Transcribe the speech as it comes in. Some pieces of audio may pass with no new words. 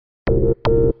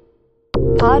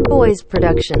Pod Boys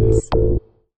Productions.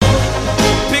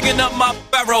 Picking up my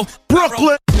barrel.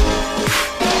 Brooklyn.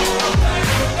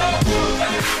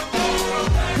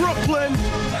 Brooklyn.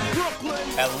 Brooklyn.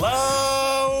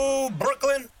 Hello,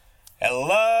 Brooklyn.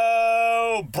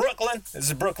 Hello, Brooklyn. This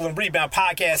is Brooklyn Rebound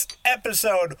Podcast,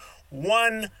 episode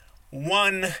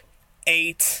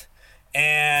 118.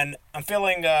 And I'm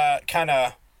feeling kind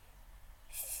of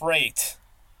freight.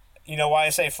 You know why I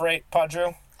say freight,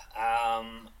 PodDrew?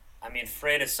 I mean,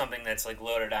 freight is something that's like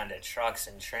loaded onto trucks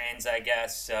and trains, I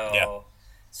guess. So,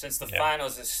 since the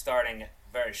finals is starting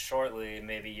very shortly,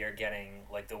 maybe you're getting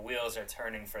like the wheels are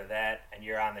turning for that, and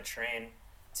you're on the train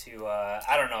to.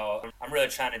 I don't know. I'm really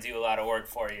trying to do a lot of work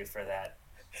for you for that.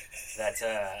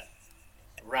 That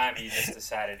rhyme you just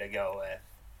decided to go with.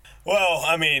 Well,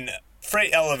 I mean,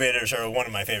 freight elevators are one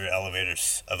of my favorite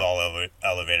elevators of all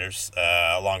elevators,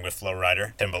 along with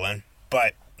Flowrider, Timberland.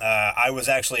 But I was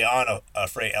actually on a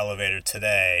freight elevator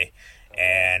today,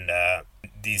 and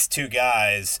these two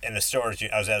guys in a storage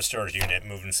I was at a storage unit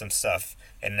moving some stuff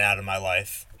in and out of my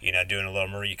life, you know, doing a little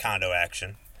Marie Kondo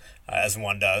action, as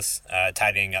one does,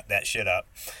 tidying up that shit up.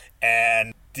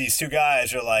 And these two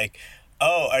guys are like,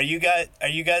 "Oh, are you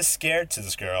guys scared?" to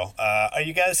this girl. "Are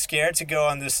you guys scared to go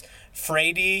on this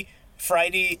Friday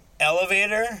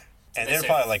elevator?" And they're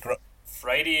probably like,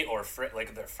 Friday or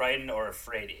like they're frightened or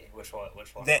afraidy? Which one?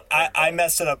 I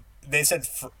messed it up. They said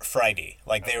Friday.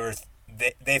 Like they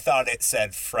thought it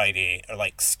said Friday or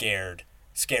like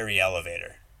scary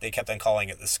elevator. They kept on calling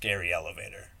it the scary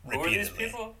elevator repeatedly. Who are these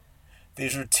people?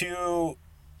 These were two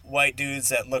white dudes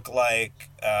that look like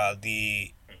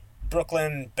the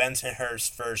Brooklyn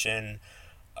Bensonhurst version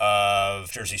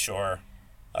of Jersey Shore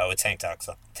with tank tops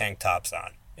on.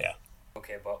 Yeah.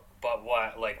 Okay, but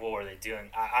what were they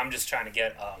doing? I'm just trying to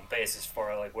get basis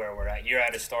for like where we're at. You're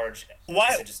at a storage.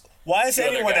 Why is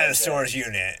anyone at a storage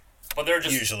unit? But they're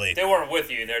just usually they weren't with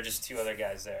you. They're just two other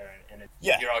guys there, and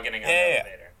you're all getting on the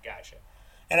elevator. Gotcha.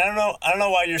 And I don't know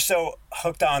why you're so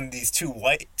hooked on these two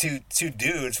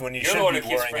dudes when you should be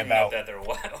worrying about that they're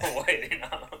white, you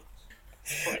know.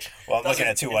 Well, I'm looking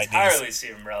at two white dudes. Entirely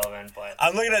seem relevant, but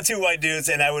I'm looking at two white dudes,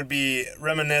 and I would be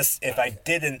remiss if I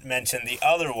didn't mention the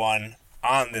other one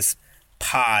on this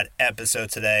pod episode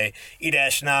today.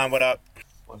 E-Nam, what up?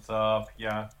 What's up?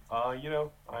 Yeah. I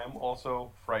am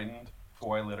also frightened for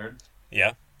why I littered.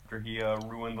 Yeah. After he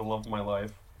ruined the love of my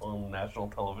life on national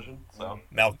television. So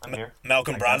I'm here.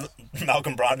 Malcolm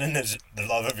Brogdon is the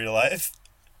love of your life.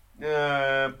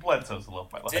 Bledsoe's the love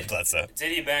of my life.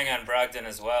 Did he bang on Brogdon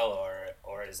as well,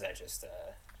 or is that just a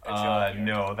joke?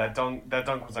 No, that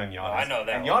dunk was on Giannis. Oh, I know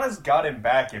that. And Giannis got him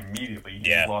back immediately.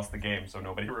 He Yeah. lost the game, so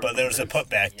nobody remembers. But there was a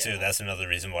putback too. That's another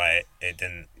reason why it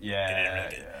didn't. Yeah.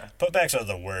 Putbacks are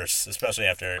the worst, especially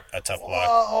after a tough block.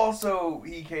 Also,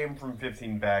 he came from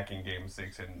 15 back in Game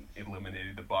 6 and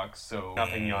eliminated the Bucks, so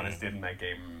nothing Giannis did in that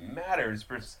game matters,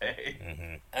 per se.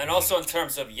 Mm-hmm. And also in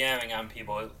terms of yamming on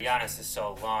people, Giannis is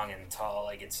so long and tall,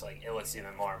 it looks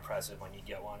even more impressive when you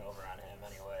get one over on him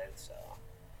anyway, so...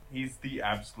 He's the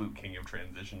absolute king of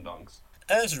transition dunks.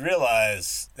 I just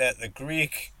realized that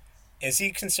is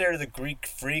he considered the Greek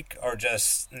freak or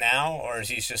just now, or is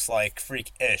he just like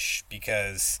freak-ish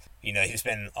because, you know, he's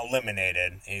been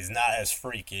eliminated. He's not as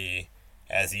freaky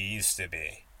as he used to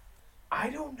be. I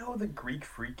don't know the Greek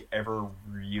freak ever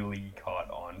really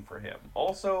caught on for him.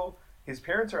 Also, his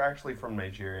parents are actually from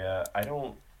Nigeria.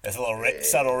 There's a little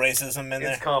subtle racism in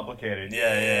there. It's complicated.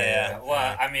 Yeah.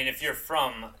 Well, I mean, if you have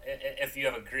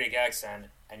a Greek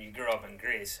accent and you grew up in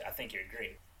Greece, I think you're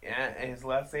Greek. Yeah, and his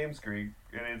last name's Greek,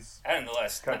 and it's... And the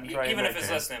last... Even if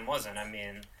his last name wasn't, I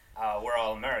mean, we're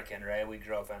all American, right? We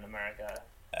grew up in America.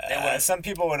 Some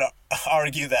people would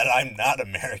argue that I'm not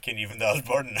American, even though I was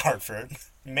born in Hartford.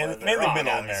 Mainly wrong,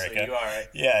 middle obviously. America. You are, right?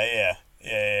 Yeah.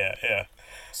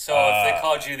 So if they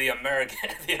called you the American...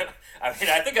 I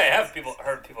mean, I think I have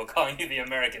heard people calling you the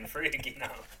American freak, you know.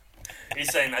 Are you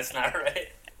saying that's not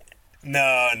right? No.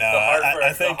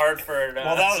 I think... The Hartford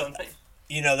something?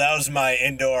 You know, that was my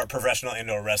professional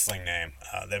indoor wrestling name,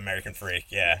 the American Freak,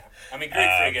 yeah. I mean, Greek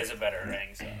Freak has a better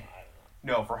ring, so I don't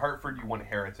know. No, for Hartford you want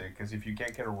Heretic, because if you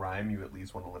can't get a rhyme, you at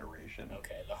least want alliteration.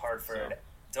 Okay, the Hartford... So.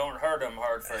 Don't hurt him,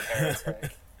 Hartford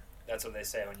Heretic. That's what they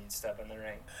say when you step in the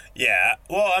ring. Yeah,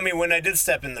 well, I mean, when I did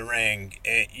step in the ring,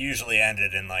 it usually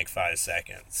ended in like 5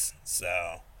 seconds,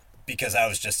 so... Because I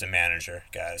was just a manager,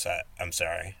 guys. I'm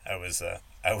sorry. I wasn't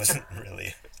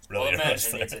really... Well,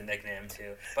 imagine needs a nickname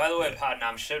too. By the way,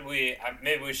 PodNam,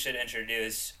 maybe we should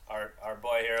introduce our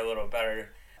boy here a little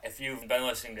better. If you've been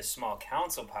listening to Small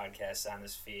Council podcasts on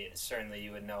this feed, certainly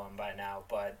you would know him by now.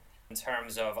 But in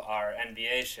terms of our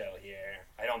NBA show here,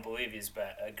 I don't believe he's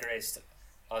graced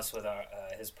us with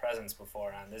his presence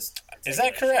before on this. Is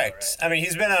that correct? Show, right? I mean,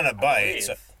 he's been on a bite.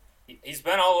 So. He's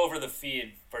been all over the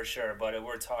feed for sure, but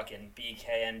we're talking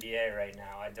BKNBA right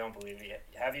now. I don't believe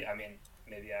have you. I mean,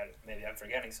 maybe I'm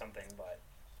forgetting something, but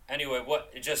anyway,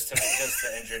 what just to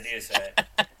introduce it.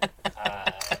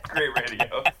 Great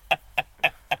radio.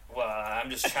 Well, I'm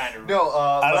just trying to. No,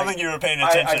 I don't think you were paying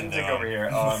attention. I can take over here.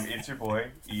 It's your boy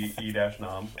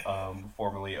E-Nam,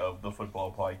 formerly of the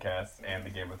Football Podcast and the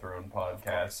Game of Thrones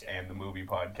Podcast and the Movie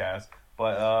Podcast.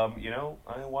 But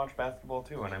I watch basketball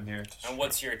too, and I'm here. And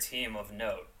what's your team of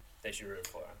note that you root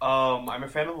for? I'm a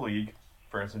fan of the league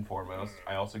first and foremost.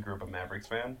 I also grew up a Mavericks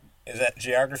fan. Is that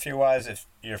geography-wise? If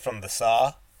you're from the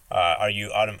SAW, are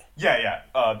you Yeah.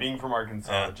 Being from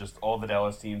Arkansas, just all the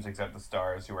Dallas teams except the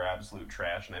Stars, who are absolute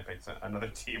trash, and I picked another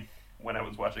team when I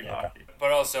was watching hockey.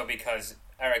 But also because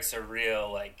Eric's a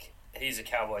real he's a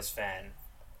Cowboys fan,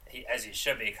 as he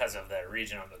should be because of the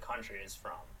region of the country he's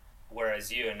from.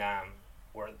 Whereas you and Nam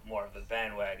were more of a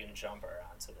bandwagon jumper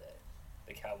onto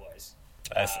the Cowboys.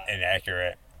 That's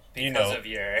inaccurate. Because of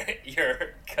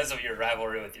your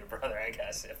rivalry with your brother, I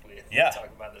guess, if we talk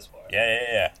about this more.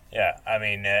 Yeah. I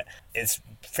mean, it's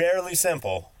fairly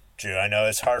simple, Drew. I know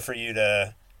it's hard for you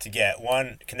to get.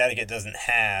 One, Connecticut doesn't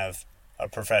have a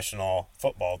professional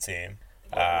football team.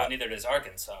 Well, neither does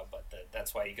Arkansas, but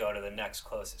that's why you go to the next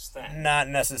closest thing. Not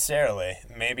necessarily.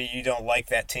 Maybe you don't like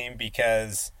that team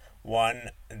because, one,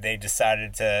 they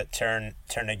decided to turn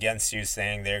against you,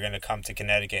 saying they're going to come to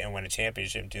Connecticut and win a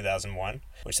championship in 2001,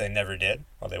 which they never did.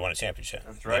 Well, they won a championship.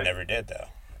 That's right. They never did, though.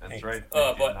 That's right.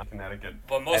 But Connecticut.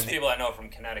 But most people I know from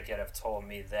Connecticut have told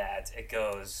me that it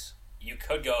goes. You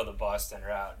could go the Boston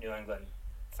route, New England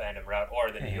fandom route,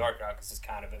 or the New York route because it's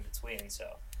kind of in between.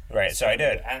 So. Right, so I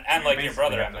did. And like your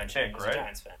brother I mentioned, he's a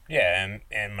Giants fan. Yeah,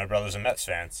 and my brother's a Mets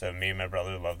fan, so me and my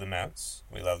brother love the Mets.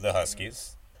 We love the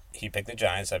Huskies. He picked the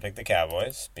Giants, I picked the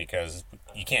Cowboys, because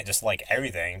you can't just like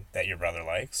everything that your brother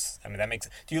likes. I mean,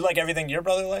 do you like everything your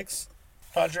brother likes,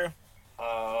 PodDrew?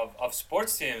 Of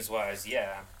sports teams wise,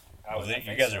 yeah.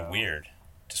 You guys are weird.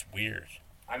 Just weird.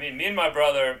 I mean, me and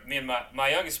my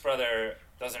youngest brother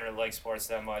doesn't really like sports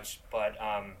that much, but,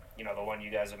 the one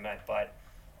you guys have met, but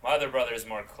my other brother is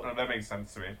more close. Oh, that makes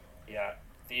sense to me. Yeah.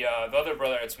 The other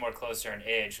brother, it's more closer in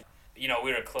age. We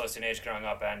were close in age growing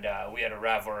up, and we had a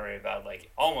rivalry about,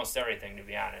 almost everything, to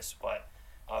be honest. But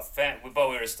we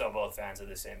were still both fans of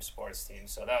the same sports team.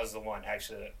 So that was one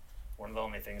of the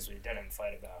only things we didn't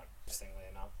fight about, interestingly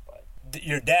enough. But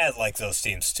your dad likes those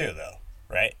teams, too, though,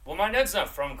 right? Well, my dad's not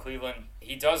from Cleveland.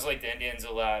 He does like the Indians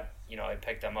a lot. I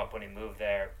picked them up when he moved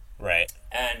there. Right.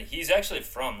 And he's actually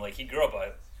from, he grew up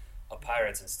a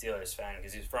Pirates and Steelers fan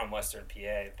because he's from Western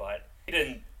PA, but he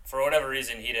didn't, for whatever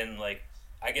reason,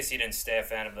 I guess he didn't stay a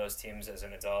fan of those teams as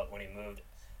an adult when he moved,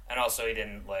 and also he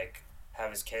didn't have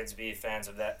his kids be fans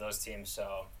of those teams.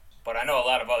 So, but I know a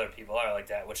lot of other people are like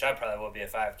that, which I probably will be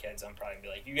if I have kids. I'm probably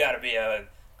gonna be you got to be a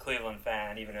Cleveland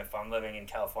fan, even if I'm living in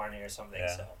California or something.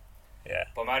 Yeah. So, yeah.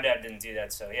 But my dad didn't do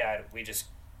that, so yeah, we just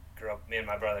grew up. Me and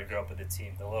my brother grew up with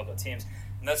the local teams.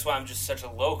 And that's why I'm just such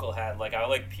a local head.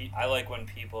 I like when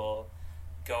people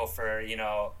go for the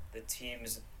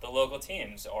local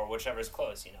teams or whichever's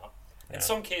close. In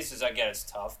some cases, I get it's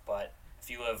tough, but if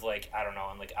you live I don't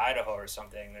know in Idaho or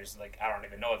something, there's I don't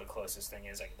even know what the closest thing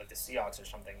is, like the Seahawks or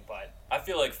something. But I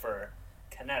feel for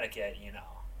Connecticut,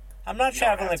 I'm not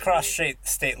traveling across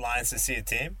state lines to see a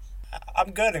team.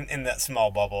 I'm good in that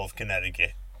small bubble of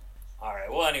Connecticut. All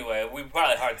right. Well, anyway, we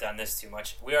probably harped on this too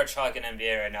much. We are talking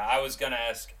NBA right now. I was gonna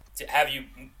ask, have you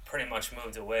pretty much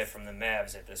moved away from the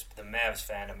Mavs the Mavs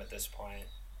fandom at this point,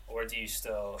 or do you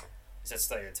still? Is that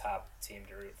still your top team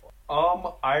to root for?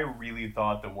 I really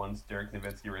thought that once Dirk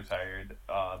Nowitzki retired,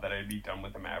 that I'd be done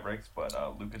with the Mavericks, but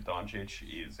Luka Doncic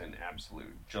is an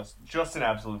absolute, just an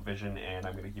absolute vision, and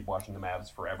I'm gonna keep watching the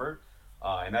Mavs forever,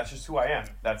 and that's just who I am.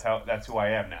 That's who I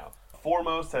am now.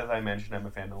 Foremost, as I mentioned, I'm a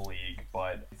fan of the league,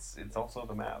 but it's also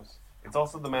the Mavs. It's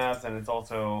also the Mavs, and it's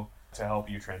also to help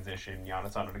you transition.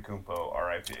 Giannis Antetokounmpo,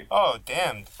 R.I.P. Oh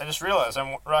damn! I just realized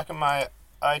I'm rocking my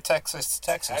Texas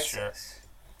shirt.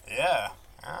 Yeah,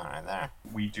 right there.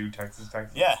 We do Texas.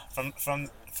 Yeah, from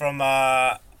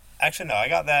actually no, I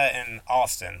got that in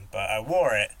Austin, but I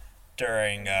wore it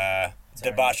during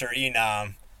Debaucher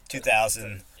Enam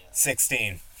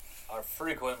 2016.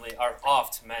 Our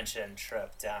oft-mentioned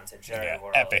trip down to Jerry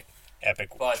World. Epic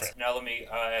But trip. now let me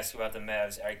ask you about the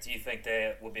Mavs. Do you think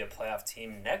they will be a playoff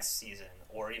team next season,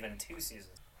 or even 2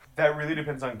 seasons? That really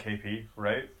depends on KP,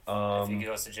 right? If he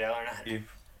goes to jail or not.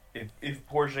 If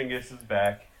Porzingis is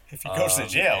back. If he goes to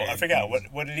jail, I forgot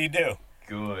what did he do?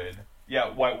 Good. Yeah,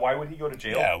 why would he go to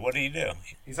jail? Yeah, what did he do?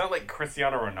 He's not like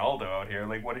Cristiano Ronaldo out here.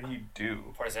 Like, what did he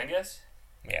do? Porzingis?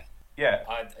 Yeah. Yeah.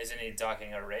 Isn't he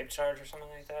docking a rape charge or something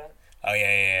like that? Oh,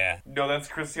 yeah. No, that's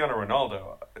Cristiano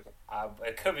Ronaldo.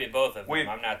 It could be both of them. Wait.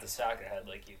 I'm not the soccer head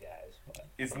like you guys. But.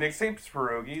 Is Nick St.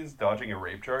 Pierogies dodging a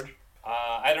rape charge?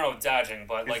 I don't know dodging,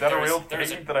 but Is that a real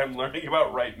thing that I'm learning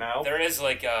about right now? There is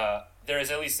there is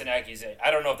at least an accusation.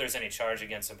 I don't know if there's any charge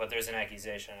against him, but there's an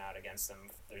accusation out against him.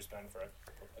 There's been for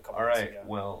a couple weeks ago.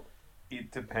 Well,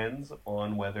 it depends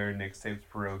on whether Nick St.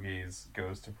 Pierogies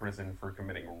goes to prison for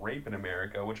committing rape in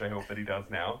America, which I hope that he does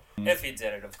now. If he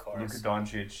did it, of course. Luka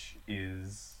Doncic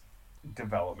is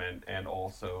development, and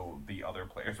also the other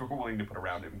players were willing to put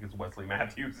around him because Wesley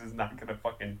Matthews is not going to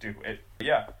fucking do it. But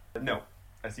yeah, no.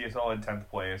 I see a solid 10th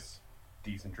place,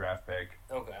 decent draft pick.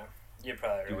 Okay. You're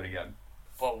probably right. Do it again.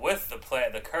 Well, with the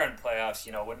current playoffs,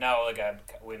 now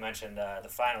we mentioned the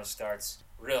finals starts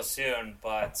real soon,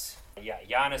 but yeah,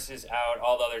 Giannis is out,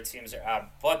 all the other teams are out,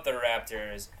 but the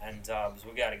Raptors and Dubs.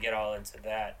 We got to get all into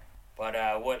that. But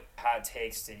what hot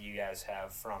takes did you guys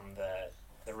have from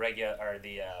the regular or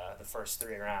the first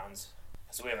 3 rounds?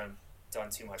 Because we haven't done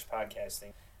too much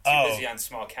podcasting. Too busy on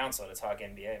small council to talk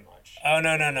NBA much. Oh,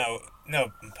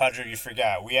 no, PodDrew, you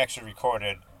forgot. We actually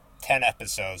recorded 10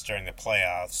 episodes during the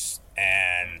playoffs,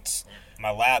 and my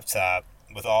laptop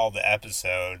with all the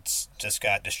episodes just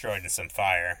got destroyed in some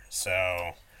fire,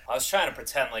 so... I was trying to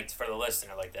pretend, like, for the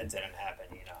listener, like that didn't happen,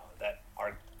 that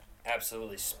our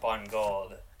absolutely spun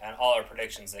gold, and all our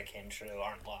predictions that came true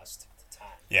aren't lost at the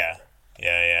time. Yeah,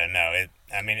 no,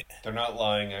 they're not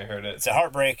lying, I heard it. It's a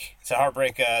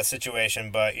heartbreak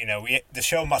situation, but, the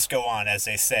show must go on, as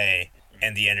they say,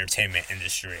 in the entertainment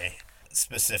industry,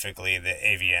 specifically the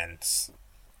AVNs,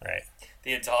 right?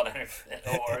 The Adult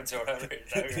Awards or whatever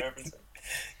you're referencing.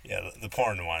 Yeah, the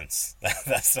porn ones.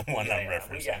 That's the one I'm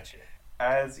referencing. We got you.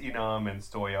 As Inam and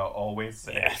Stoya always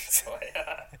say. Yeah.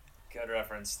 Good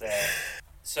reference there.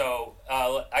 So,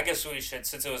 I guess we should,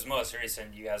 since it was most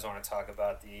recent, you guys want to talk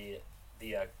about the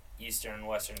Eastern and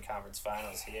Western Conference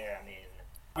Finals here. I mean,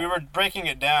 we were breaking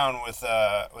it down with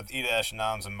Ida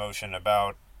Nam's emotion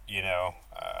about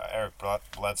Eric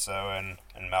Bledsoe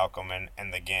and Malcolm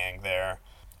and the gang there.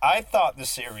 I thought the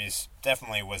series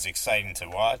definitely was exciting to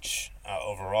watch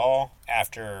overall.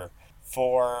 After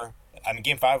 4,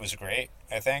 Game 5 was great.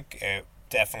 I think it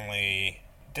definitely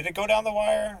did. It go down the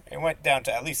wire? It went down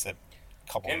to at least a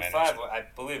couple minutes. Game 5, I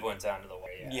believe, went down to the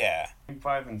wire. Yeah. Game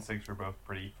 5 and 6 were both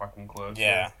pretty fucking close.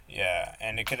 Yeah,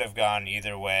 and it could have gone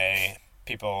either way.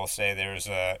 People say there's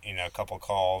a couple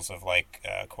calls of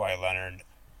Kawhi Leonard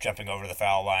jumping over the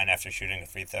foul line after shooting a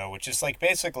free throw, which is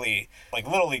basically like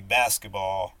Little League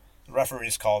basketball.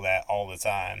 Referees call that all the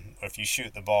time. If you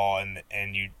shoot the ball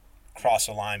and you cross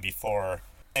the line before,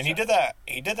 and he did that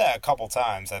a couple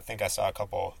times. I think I saw a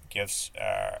couple gifs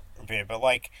repeated. But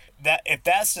that, if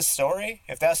that's the story,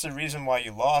 if that's the reason why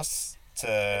you lost to,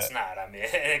 it's not. I mean,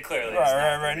 it clearly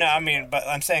right. No, but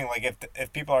I'm saying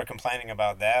if people are complaining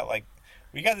about that,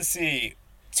 we got to see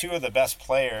 2 of the best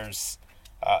players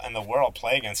in the world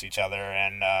play against each other,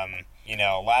 and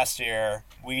last year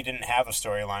we didn't have a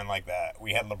storyline like that.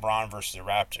 We had LeBron versus the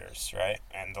Raptors, right?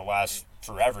 And the last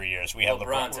forever years we had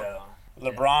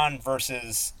LeBron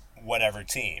versus whatever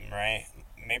team, right?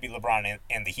 Maybe LeBron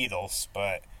and the Heatles,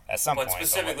 but at some point. But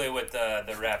specifically with the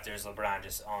Raptors, LeBron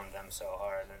just owned them so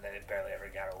hard and they barely ever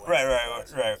got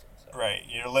away. Right.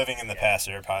 You're living in the past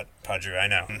there, PodDrew, I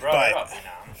know. Brought it up,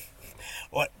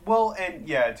 What? Well, and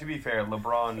yeah, to be fair,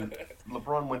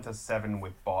 LeBron went to 7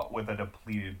 with a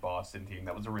depleted Boston team.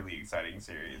 That was a really exciting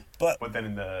series. But then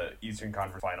in the Eastern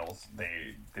Conference Finals,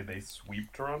 did they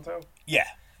sweep Toronto? Yeah.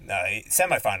 No,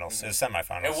 semifinals. It was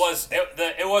semifinals.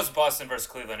 It was Boston versus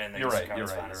Cleveland in the Eastern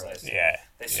Conference Finals. Right. Yeah.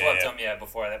 They swept them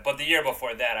before that. But the year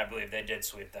before that, I believe they did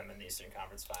sweep them in the Eastern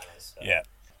Conference Finals. So.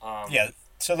 Yeah.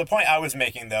 So the point I was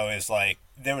making, though, is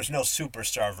there was no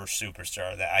superstar versus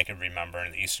superstar that I could remember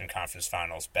in the Eastern Conference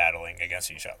Finals battling against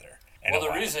each other.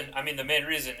 The main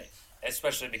reason,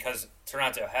 especially because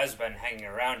Toronto has been hanging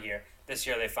around here, this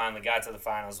year they finally got to the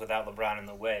finals without LeBron in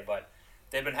the way, but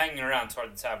they've been hanging around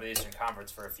toward the top of the Eastern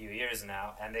Conference for a few years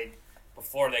now, and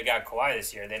before they got Kawhi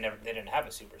this year, they didn't have a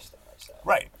superstar. So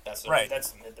right. That's right.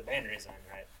 That's the main reason,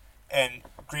 right? And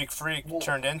Greek Freak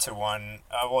turned into one.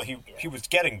 He was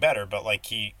getting better, but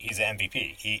he's an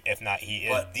MVP. He is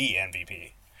the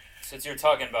MVP. Since you're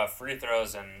talking about free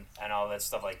throws and all that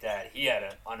stuff like that, he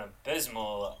had an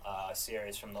abysmal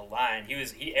series from the line.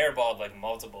 He airballed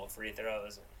multiple free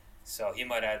throws, so he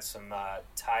might have had some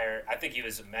tired. I think he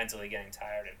was mentally getting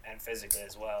tired and physically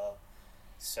as well.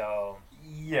 So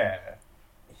yeah,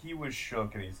 he was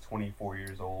shook, and he's 24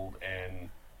 years old and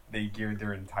they geared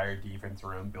their entire defense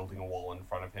around building a wall in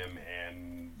front of him,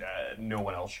 and no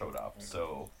one else showed up. Mm-hmm.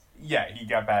 So, yeah, he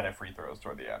got bad at free throws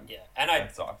toward the end. Yeah,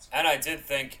 that sucks. And I did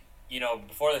think,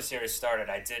 before the series started,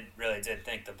 I really did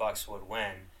think the Bucks would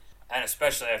win, and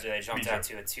especially after they jumped out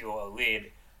to a 2-0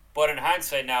 lead. But in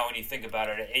hindsight now, when you think about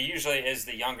it, it usually is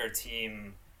the younger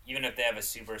team, even if they have a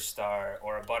superstar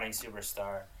or a budding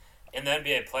superstar. In the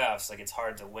NBA playoffs, like, it's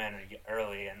hard to win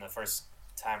early in the first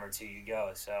time or two you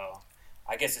go. So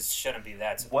I guess it shouldn't be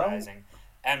that surprising.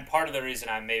 And part of the reason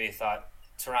I maybe thought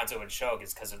Toronto would choke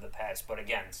is because of the past. But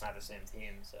again, it's not the same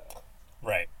team. So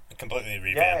right, completely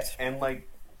revamped. Yeah, and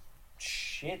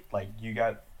you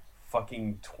got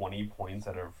fucking 20 points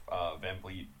out of Van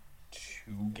Vliet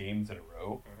 2 games in a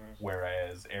row,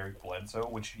 whereas Eric Bledsoe,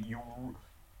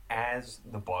 as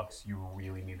the Bucks, you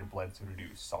really needed Bledsoe to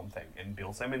do something. And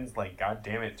Bill Simmons, God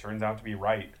damn it, turns out to be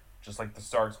right. Just like the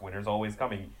Starks, winter's always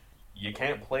coming. You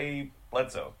can't play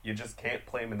Bledsoe. You just can't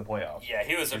play him in the playoffs. Yeah,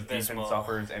 he was abysmal. His defense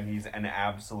suffers, and he's an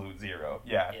absolute zero.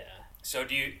 Yeah. So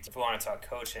if we want to talk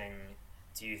coaching,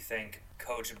 do you think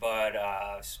Coach Bud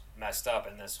messed up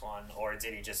in this one, or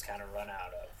did he just kind of run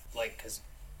out of, because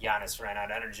Giannis ran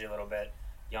out of energy a little bit,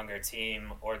 younger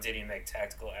team, or did he make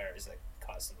tactical errors that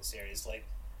cost him the series, like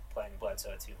playing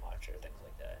Bledsoe too much or things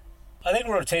like that? I think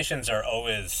rotations are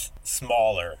always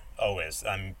smaller, always.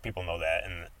 People know that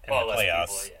in the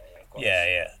playoffs. People, of course.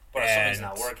 Yeah. But if something's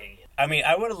not working... I mean,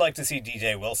 I would have liked to see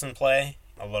DJ Wilson play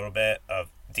a little bit of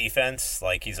defense.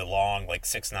 He's a long,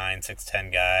 6'9",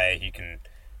 6'10" guy. He can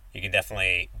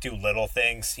definitely do little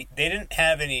things. They didn't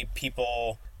have any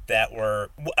people that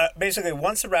were... basically,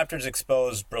 once the Raptors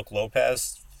exposed Brook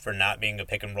Lopez for not being a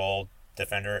pick-and-roll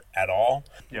defender at all,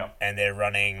 and they're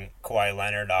running Kawhi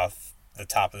Leonard off the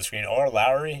top of the screen, or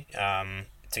Lowry,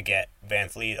 to get Van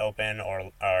Vliet open or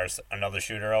another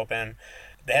shooter open.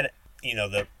 They had,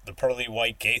 the pearly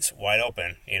white gates wide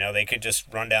open. They could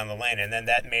just run down the lane, and then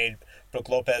that made Brook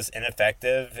Lopez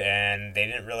ineffective, and they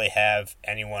didn't really have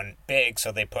anyone big,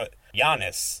 so they put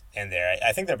Giannis in there.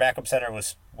 I think their backup center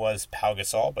was Pau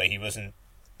Gasol, but he wasn't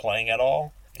playing at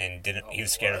all, and he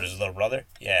was scared of his little brother.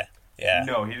 Yeah.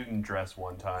 No, he didn't dress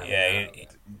one time. Yeah, he'd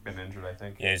been injured, I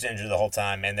think. Yeah, he was injured the whole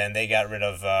time, and then they got rid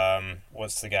of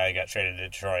what's the guy who got traded to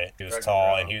Detroit? He was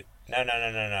tall, and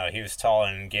no. He was tall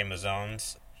in Game of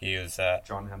Zones. He was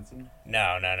John Henson.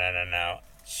 No.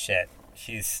 Shit,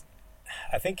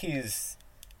 I think he's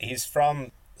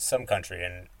from some country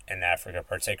in Africa,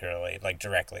 particularly,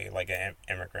 directly, an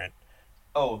immigrant.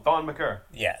 Oh, Thon Maker.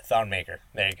 Yeah, Thon Maker.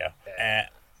 There you go. And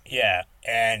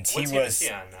he What's was.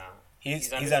 He on now?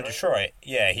 He's on Detroit.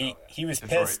 Yeah, he was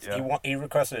Detroit, pissed. yeah. He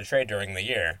requested a trade during the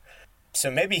year, so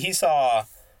maybe he saw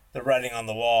the writing on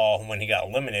the wall when he got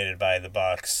eliminated by the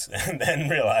Bucks, and then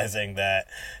realizing that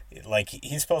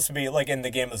he's supposed to be in the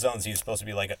Game of Zones. He's supposed to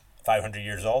be 500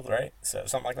 years old, right? So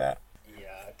something like that.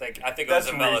 Yeah, I think it was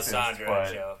a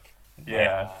Melisandre joke.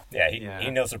 Yeah. He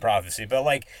knows the prophecy, but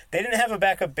they didn't have a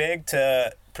backup big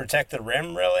to protect the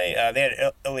rim really. They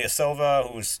had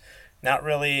Ilyasova, who's not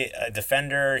really a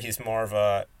defender. He's more of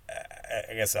a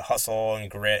hustle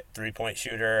and grit 3-point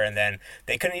shooter. And then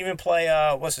they couldn't even play,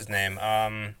 what's his name?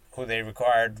 Who they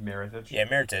required? Mirotic. Yeah,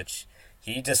 Mirotic.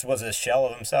 He just was a shell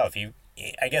of himself.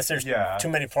 I guess there's too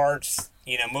many parts,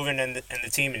 moving in the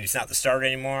team, and he's not the starter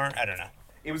anymore. I don't know.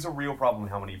 It was a real problem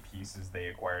how many pieces they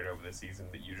acquired over the season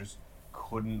that you just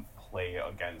couldn't play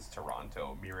against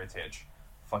Toronto. Mirotic,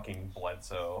 fucking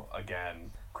Bledsoe again.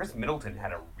 Chris Middleton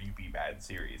had a really bad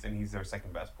series, and he's their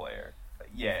second best player.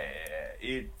 Yeah,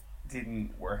 it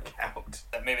didn't work out.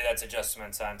 Maybe that's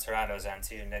adjustments on Toronto's end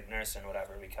too, Nick Nurse and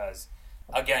whatever, because,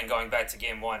 again, going back to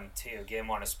Game 1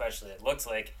 especially, it looked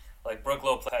like Brook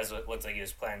Lopez looked like he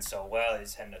was playing so well,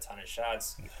 he's hitting a ton of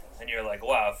shots, and you're like,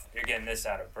 wow, if you're getting this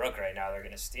out of Brook right now, they're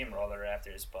going to steamroll the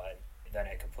Raptors, but then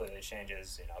it completely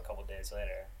changes, a couple days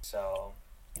later. So,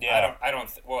 yeah,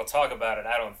 we'll talk about it.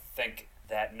 I don't think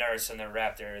that Nurse and the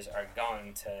Raptors are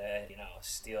going to,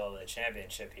 steal the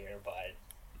championship here, but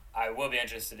I will be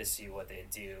interested to see what they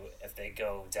do if they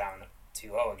go down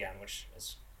 2-0 again, which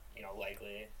is,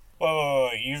 likely.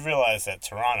 Whoa, you realize that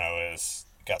Toronto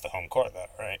got the home court, though,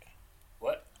 right?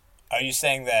 What? Are you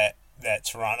saying that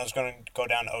Toronto's going to go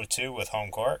down 0-2 with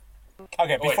home court?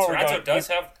 Okay,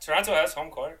 Toronto has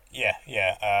home court? Yeah.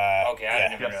 Okay, I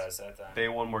didn't even realize that then. They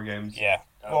won more games. Yeah.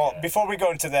 Okay. Well, before we go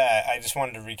into that, I just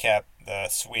wanted to recap the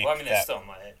sweep. Well, I mean, they still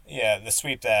might. Yeah, the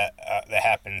sweep that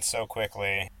happened so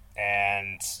quickly,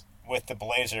 and with the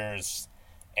Blazers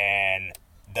and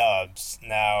Dubs.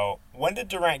 Now, when did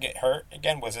Durant get hurt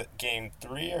again? Was it Game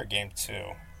 3 or Game 2?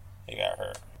 He got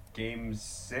hurt. Game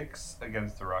 6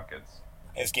 against the Rockets.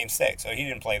 It's Game 6, so he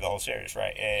didn't play the whole series,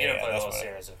 right? Yeah, he didn't play the whole what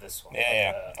series of this one.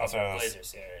 That's what it was. Blazers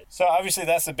series. So obviously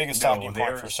that's the biggest talking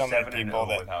point for so many people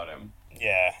that without him.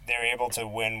 Yeah, they're able to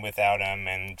win without him,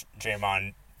 and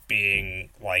Draymond being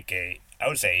like I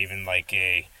would say even like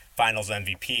a Finals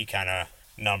MVP kind of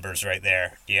numbers right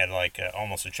there. He had like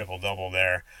almost a triple-double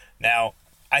there. Now,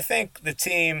 I think the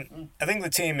team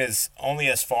is only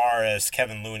as far as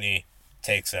Kevin Looney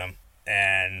takes them,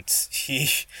 and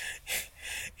he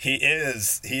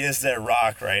is their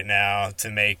rock right now to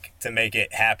make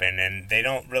it happen, and they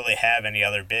don't really have any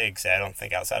other bigs, I don't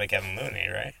think, outside of Kevin Looney,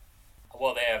 right?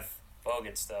 Well, they have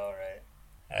Bogut still, right?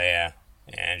 Oh yeah,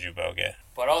 Andrew Bogut.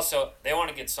 But also, they want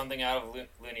to get something out of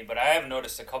Looney. But I have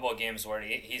noticed a couple of games where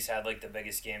he's had like the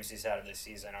biggest games he's had of the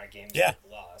season are games he's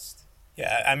lost.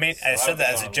 Yeah, I mean, I said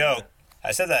that as a joke.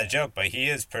 I said that as a joke, but he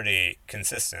is pretty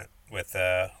consistent with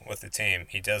the team.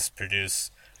 He does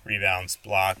produce rebounds,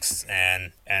 blocks,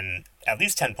 and at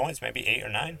least 10 points, maybe 8 or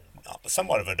 9,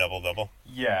 somewhat of a double-double.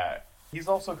 Yeah. He's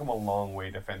also come a long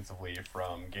way defensively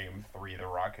from Game 3 of the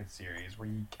Rockets series, where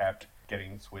he kept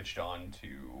getting switched on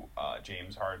to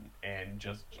James Harden, and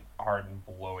just Harden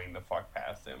blowing the fuck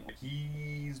past him.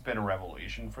 He's been a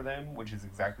revelation for them, which is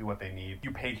exactly what they need.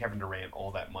 You pay Kevin Durant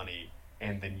all that money,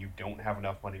 and then you don't have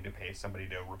enough money to pay somebody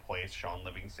to replace Sean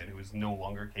Livingston, who is no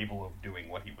longer capable of doing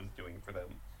what he was doing for them.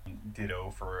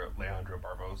 Ditto for Leandro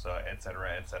Barbosa,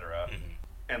 etc., etc. Mm-hmm.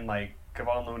 And, like,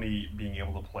 Kevon Looney being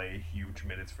able to play huge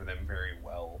minutes for them very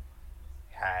well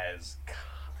has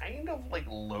kind of, like,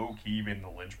 low-key been the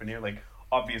linchpin here. Like,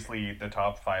 obviously, the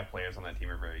top 5 players on that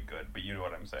team are very good, but you know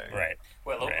what I'm saying. Right.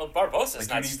 Well, right. Barbosa's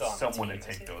like, not still on the team. someone to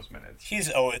take those minutes. He's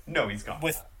always... No, he's gone.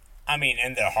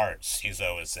 In their hearts, he's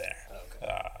always there.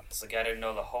 Okay. It's like I didn't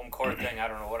know the home court thing. I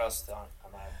don't know what else am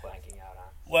I blanking out on.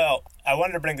 Well, I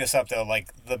wanted to bring this up, though.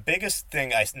 Like, the biggest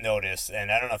thing I noticed,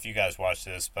 and I don't know if you guys watched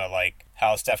this, but, like,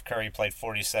 how Steph Curry played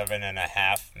 47 and a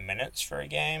half minutes for a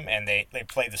game, and they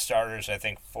played the starters, I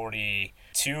think,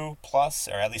 42 plus,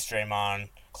 or at least Draymond,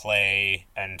 Clay,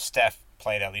 and Steph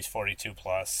played at least 42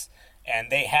 plus, and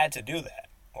they had to do that.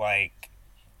 Like,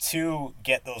 to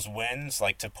get those wins,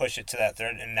 like, to push it to that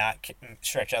third and not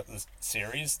stretch out the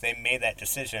series, they made that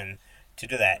decision to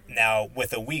do that. Now,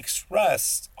 with a week's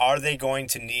rest, are they going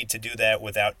to need to do that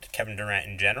without Kevin Durant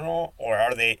in general, or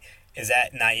is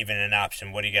that not even an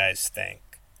option? What do you guys think?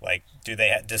 Like,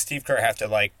 does Steve Kerr have to,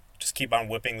 like, just keep on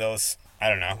whipping those, I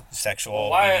don't know,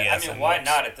 sexual BDSM why looks?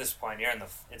 not at this point?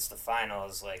 It's the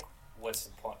finals. Like, what's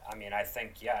the point? I mean, I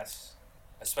think yes,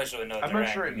 especially with Durant. I'm not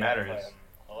sure it matters.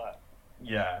 A lot.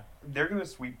 Yeah, they're going to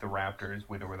sweep the Raptors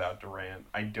with or without Durant.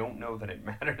 I don't know that it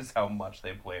matters how much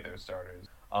they play their starters.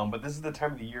 But this is the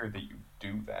time of the year that you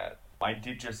do that. I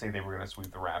did just say they were going to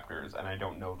sweep the Raptors, and I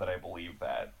don't know that I believe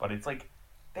that. But it's like,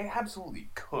 they absolutely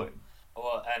could.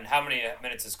 Well, and how many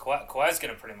minutes is Kawhi? Kawhi's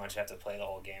going to pretty much have to play the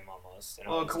whole game almost.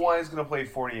 Well, Kawhi's going to play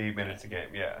 48 minutes a game,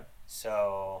 yeah.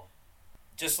 So,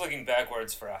 just looking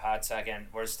backwards for a hot second,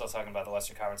 we're still talking about the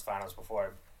Western Conference Finals before I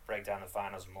break down the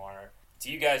finals more.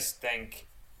 Do you guys think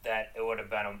that it would have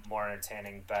been a more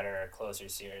entertaining, better, closer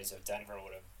series if Denver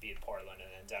would have beat Portland and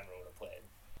then Denver would have played?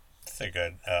 That's a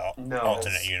good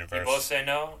alternate universe. You both say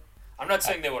no? I'm not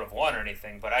saying they would have won or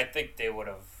anything, but I think they would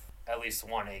have at least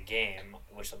won a game,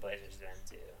 which the Blazers didn't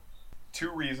do.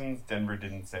 2 reasons Denver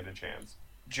didn't stand a chance.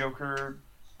 Joker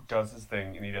does his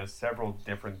thing, and he does several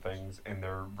different things, and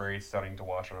they're very stunning to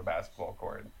watch on a basketball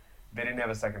court. They didn't have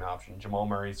a second option. Jamal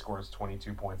Murray scores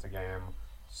 22 points a game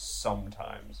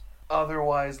sometimes.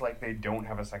 Otherwise, like, they don't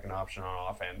have a second option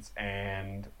on offense,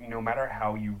 and no matter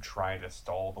how you try to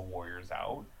stall the Warriors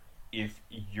out, if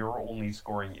you're only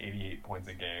scoring 88 points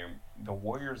a game, the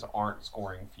Warriors aren't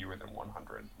scoring fewer than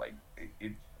 100. Like,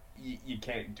 you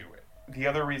can't do it. The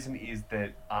other reason is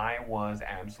that I was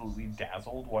absolutely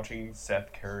dazzled watching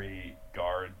Seth Curry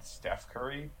guard Steph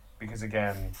Curry, because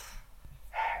again,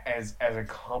 as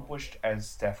accomplished as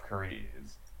Steph Curry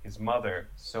is, his mother,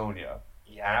 Sonia,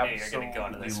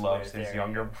 absolutely loves his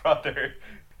younger brother,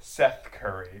 Seth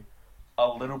Curry, a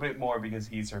little bit more because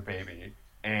he's her baby.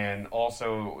 And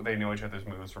also, they know each other's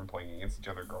moves from playing against each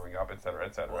other growing up, etc.,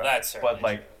 etc. Well, that's certainly But,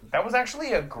 like, that was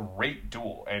actually a great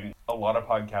duel. And a lot of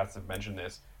podcasts have mentioned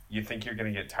this. You think you're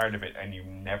going to get tired of it, and you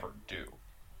never do.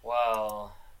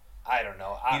 Well, I don't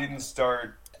know. He didn't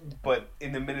start, but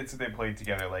in the minutes that they played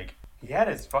together, like, he had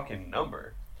his fucking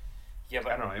number. Yeah,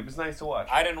 but I don't know. It was nice to watch.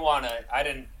 I didn't want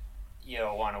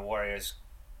a Warriors.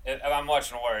 If I'm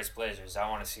watching Warriors Blazers, I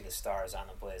want to see the stars on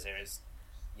the Blazers,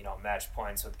 match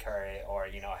points with Curry or,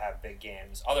 have big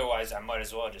games. Otherwise, I might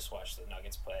as well just watch the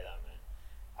Nuggets play them.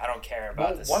 I don't care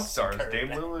about this. What stars? Dame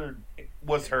Lillard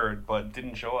was hurt, but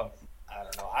didn't show up. I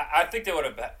don't know. I think they would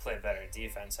have played better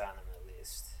defense on him at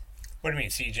least. What do you mean,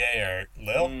 CJ or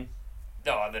Lil?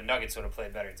 No, the Nuggets would have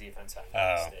played better defense on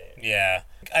Oh, State. yeah.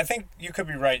 I think you could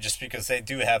be right just because they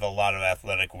do have a lot of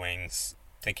athletic wings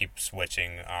to keep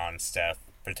switching on Steph,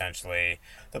 potentially.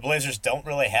 The Blazers don't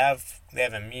really have... They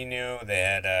have Aminu, they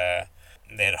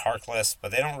had Harkless,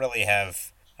 but they don't really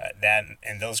have that,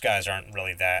 and those guys aren't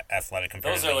really that athletic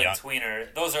compared to the young...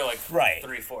 Those are like Right.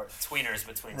 3-4 tweeners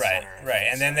between Right, center. right.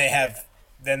 And then they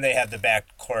have the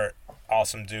backcourt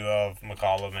awesome duo of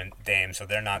McCollum and Dame, so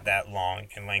they're not that long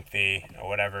and lengthy or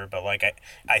whatever. But like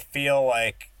I feel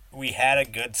like we had a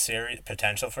good series,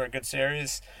 potential for a good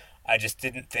series. I just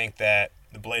didn't think that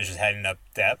the Blazers had enough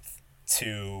depth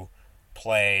to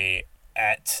play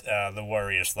at the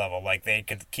Warriors level. Like they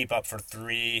could keep up for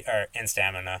in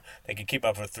stamina. They could keep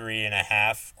up for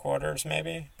 3.5 quarters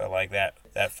maybe, but like that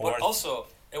fourth. But also,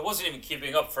 it wasn't even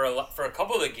keeping up for a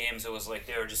couple of the games. It was like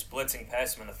they were just blitzing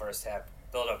past them in the first half,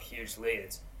 build up huge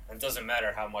leads. It doesn't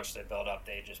matter how much they build up;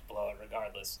 they just blow it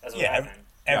regardless. That's what happened.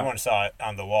 Everyone saw it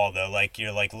on the wall though. Like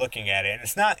you're like looking at it, and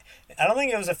it's not. I don't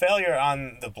think it was a failure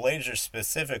on the Blazers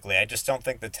specifically. I just don't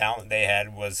think the talent they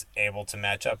had was able to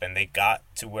match up, and they got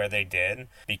to where they did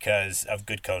because of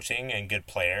good coaching and good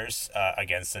players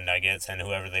against the Nuggets and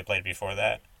whoever they played before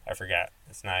that. I forgot.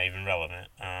 It's not even relevant.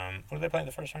 Who did they play in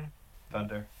the first round?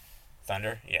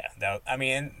 Thunder, yeah.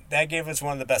 That gave us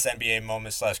one of the best NBA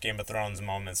moments / Game of Thrones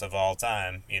moments of all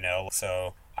time. You know,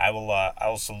 so I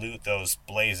will salute those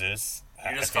Blazers.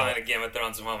 You're just calling it a Game of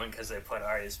Thrones moment because they put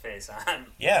Arya's face on.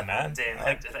 Yeah, man. Dame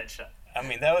after that shot. I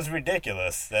mean, that was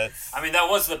ridiculous. That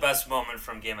was the best moment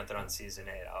from Game of Thrones season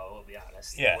 8. I will be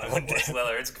honest. Yeah, was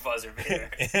Lillard's buzzer beater.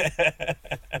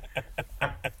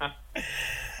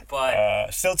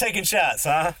 But still taking shots,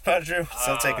 huh, PodDrew?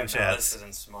 Still taking shots. No, this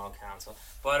isn't small council.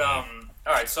 But all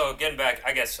right. So getting back,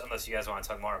 I guess unless you guys want to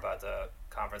talk more about the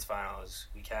conference finals,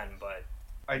 we can. But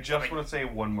I want to say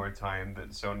one more time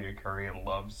that Sonia Curry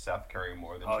loves Seth Curry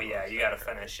more than. Oh yeah, you got to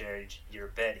finish your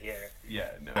bit here. Yeah,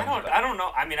 no. I don't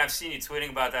know. I mean, I've seen you tweeting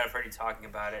about that. I've heard you talking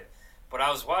about it. But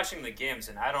I was watching the games,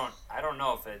 and I don't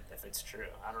know if it's true.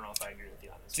 I don't know if I agree with you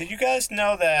on this. Did you guys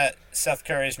know that Seth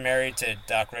Curry is married to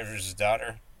Doc Rivers'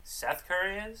 daughter? Seth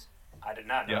Curry is? I did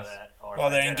not know that. Well,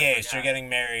 they're engaged. They're getting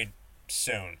married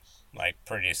soon, like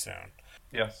pretty soon.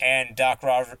 Yes. And Doc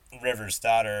Rivers'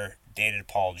 daughter dated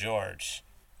Paul George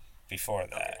before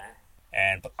that. Okay.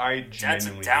 And that's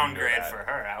a downgrade for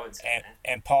her, I would say.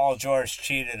 And Paul George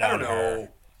cheated on her.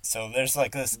 So there's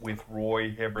like this with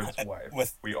Roy Hibbert's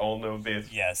wife. We all know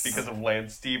this. Yes. Because of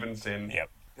Lance Stevenson. Yep.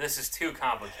 This is too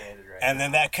complicated right and now.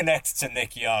 Then that connects to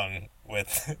Nick Young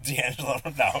with D'Angelo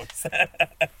Knowles.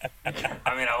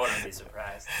 I mean, I wouldn't be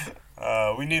surprised.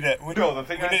 We need a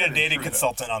dating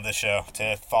consultant on the show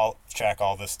to track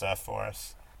all this stuff for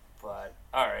us. But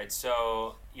all right,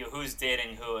 so who's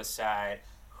dating who aside?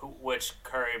 Which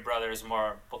Curry brother is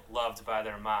more loved by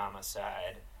their mom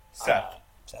aside? Seth.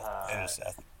 It is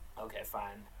Seth. Okay,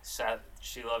 fine. Seth.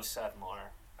 She loves Seth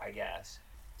more, I guess.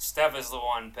 Steph is the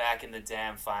one back in the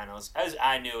damn finals, as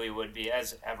I knew he would be,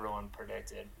 as everyone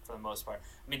predicted for the most part.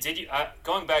 I mean, did you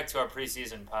going back to our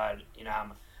preseason pod?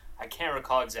 I can't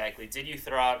recall exactly. Did you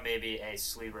throw out maybe a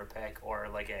sleeper pick or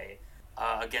like a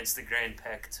against the grain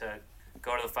pick to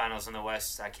go to the finals in the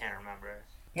West? I can't remember.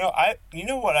 No, you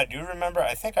know what I do remember?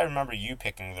 I think I remember you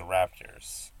picking the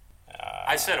Raptors.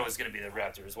 I said it was going to be the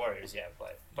Raptors Warriors,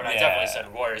 but I definitely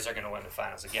said Warriors are going to win the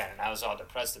finals again, and I was all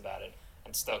depressed about it,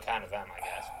 and still kind of am, I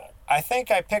guess. But I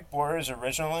think I picked Warriors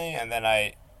originally, and then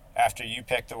after you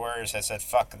picked the Warriors, I said,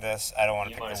 "Fuck this! I don't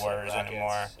want to pick the Warriors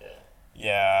anymore."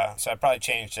 Yeah, so I probably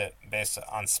changed it based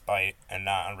on spite and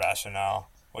not on rationale,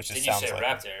 which Did sounds you say like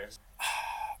Raptors?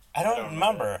 I don't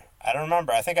remember. I don't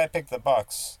remember. I think I picked the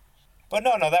Bucks, but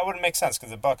no, that wouldn't make sense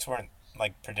because the Bucks weren't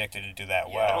predicted to do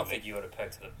that well. I don't think you would have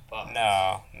picked the Bucks.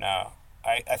 No.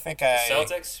 I think the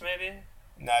Celtics, maybe?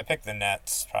 No, I picked the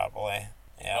Nets, probably.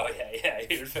 Yeah. Oh, yeah,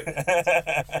 you would pick the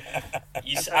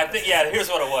Nets. I think, here's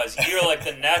what it was. You were like,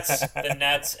 the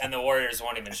Nets and the Warriors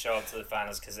won't even show up to the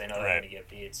finals because they know they're going to get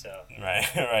beat, so.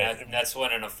 Right. Nets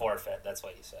winning a forfeit, that's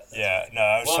what you said.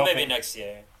 I was hoping, maybe next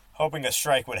year. Hoping a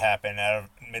strike would happen out of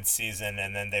mid-season,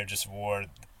 and then they just award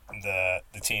the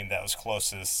team that was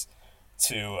closest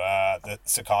to the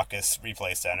Secaucus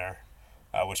Replay Center,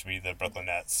 which would be the Brooklyn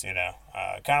Nets, kind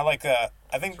of like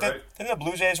I think didn't the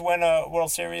Blue Jays win a World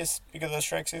Series because of the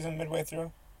strike season midway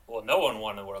through? Well, no one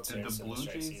won a World Series in the Blue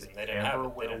strike Jays season. They didn't ever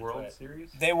win a World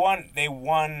Series? They won. They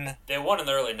won in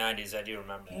the early 90s, I do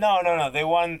remember that. No. They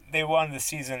won the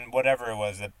season, whatever it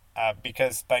was,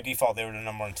 because by default they were the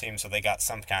number one team, so they got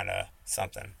some kind of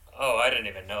something. Oh, I didn't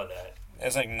even know that. It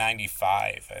was like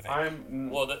 95, I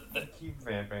think. Keep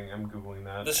vamping. I'm Googling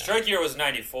that. The strike year was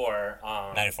 94.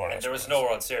 94. And there was no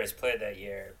World Series played that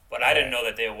year. But I didn't know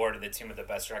that they awarded the team with the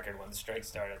best record when the strike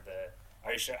started.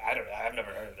 Are you sure? I don't know. I've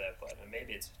never heard of that, but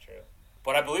maybe it's true.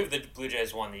 But I believe the Blue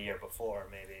Jays won the year before,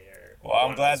 maybe. Well,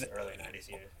 I'm glad that early 90s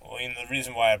years. Well, the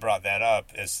reason why I brought that up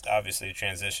is obviously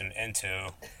transition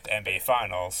into the NBA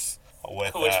Finals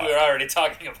with which we were already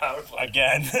talking about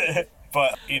again.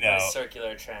 But a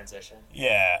circular transition.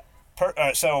 Yeah.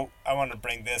 So I want to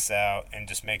bring this out and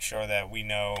just make sure that we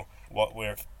know what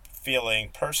we're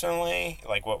feeling personally,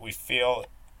 like what we feel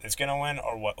is going to win,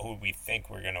 or who we think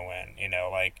we're going to win.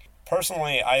 Like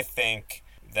personally, I think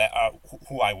that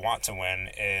who I want to win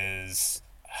is.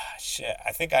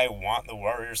 I think I want the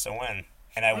Warriors to win,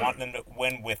 and I want them to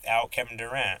win without Kevin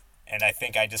Durant, and I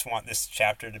think I just want this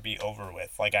chapter to be over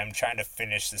with. Like, I'm trying to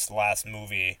finish this last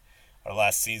movie or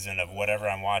last season of whatever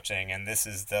I'm watching, and this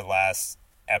is the last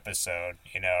episode,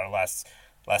 or last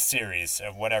series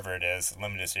of whatever it is,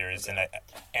 limited series, and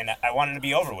I want it to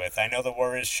be over with. I know the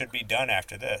Warriors should be done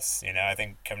after this. I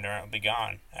think Kevin Durant will be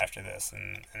gone after this,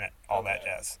 and all that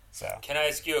jazz. So, can I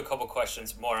ask you a couple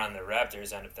questions more on the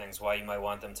Raptors end of things? Why you might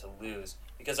want them to lose?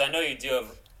 Because I know you do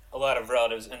have a lot of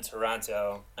relatives in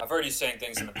Toronto. I've heard you saying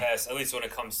things in the past, at least when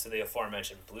it comes to the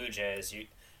aforementioned Blue Jays.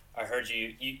 I heard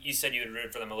you said you would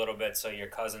root for them a little bit, so your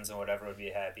cousins and whatever would be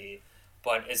happy.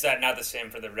 But is that not the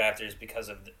same for the Raptors because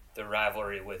of the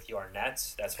rivalry with your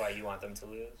Nets? That's why you want them to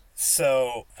lose?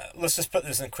 So, let's just put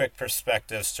this in quick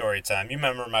perspective, story time. You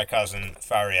remember my cousin,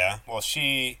 Faria? Well,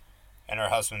 she and her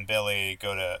husband, Billy,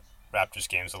 go to Raptors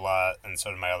games a lot, and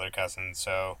so do my other cousins.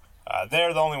 So,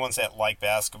 they're the only ones that like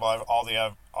basketball.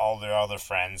 All their other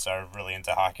friends are really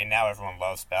into hockey. Now everyone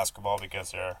loves basketball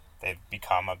because they've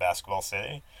become a basketball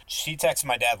city. She texted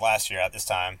my dad last year at this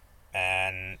time,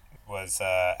 and was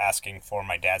asking for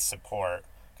my dad's support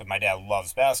because my dad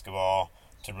loves basketball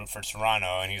to root for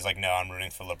Toronto, and he's like, no, I'm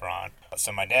rooting for LeBron.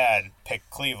 So my dad picked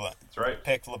Cleveland. That's right.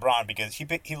 Picked LeBron because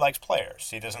he likes players.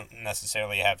 He doesn't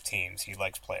necessarily have teams. He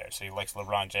likes players. So he likes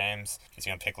LeBron James. He's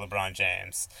going to pick LeBron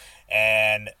James.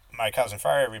 And my cousin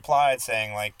Faria replied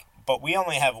saying, like, but we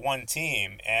only have one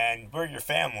team, and we're your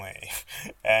family.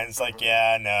 And it's like,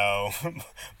 yeah, no.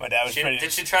 My dad was pretty...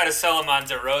 Did she try to sell him on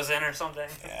DeRozan or something?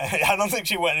 I don't think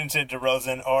she went into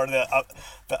DeRozan or the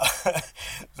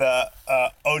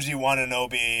OG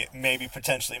Wananobi maybe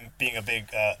potentially being a big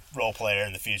role player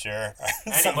in the future.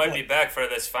 And he might be back for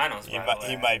this finals, He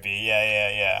might be,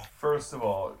 yeah. First of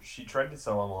all, she tried to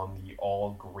sell him on the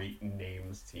all great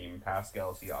names team,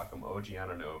 Pascal Siakam, OG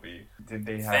Anunoby. Did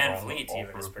they have Van Vliet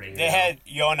even is pretty good. They had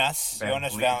Jonas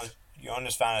Valanciunas.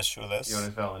 Jonas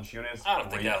Valanciunas. I don't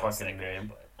think that was fucking that great,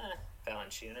 name. but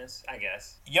Valanciunas, I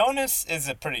guess. Jonas is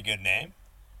a pretty good name.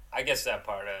 I guess that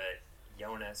part of it,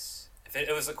 Jonas. If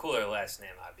it was a cooler last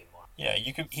name, I'd be more. Yeah,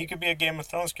 he could be a Game of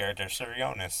Thrones character, Sir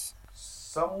Jonas.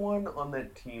 Someone on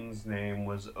that team's name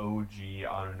was OG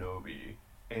Anunoby,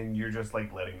 and you're just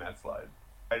like letting that slide.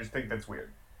 I just think that's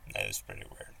weird. That is pretty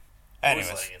weird.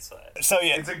 Anyways, so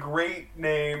yeah, it's a great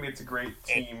name. It's a great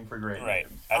team for great right.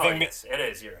 names. I think yes, it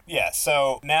is. Yeah.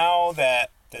 So now that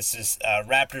this is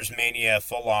Raptors mania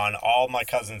full on, all my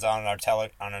cousins on our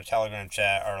Telegram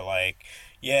chat are like,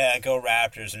 "Yeah, go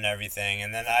Raptors" and everything.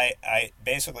 And then I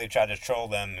basically tried to troll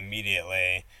them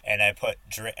immediately, and I put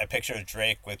a picture of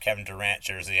Drake with Kevin Durant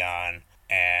jersey on,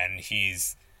 and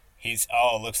he's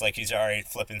looks like he's already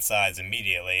flipping sides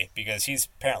immediately because he's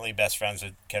apparently best friends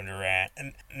with Kevin Durant.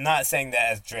 And not saying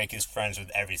that as Drake is friends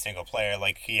with every single player,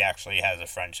 like he actually has a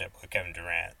friendship with Kevin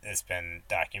Durant. It's been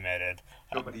documented.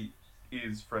 Nobody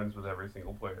is friends with every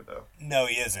single player, though. No,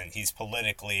 he isn't. He's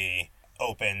politically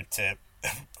open to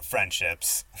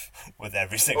friendships with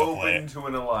every single player. Open to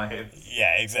an alliance.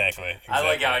 Yeah, exactly. I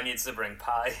like how it needs to bring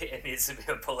pie. It needs to be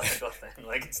a political thing.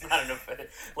 Like it's not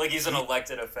like he's an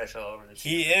elected official over the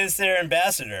team. He is their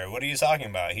ambassador. What are you talking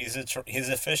about? His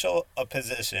official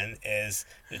position is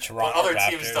the Toronto other Raptors.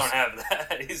 Teams don't have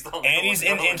that. He's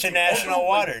in international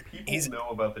water. People know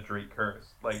about the Drake curse.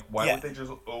 Like, why would they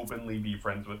just openly be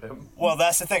friends with him? Well,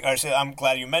 that's the thing. Actually, I'm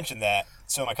glad you mentioned that.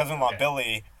 So my cousin-in-law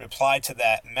Billy replied to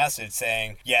that message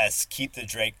saying, yes, keep the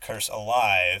Drake curse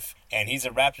alive. And he's a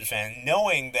Raptors fan,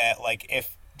 knowing that, like,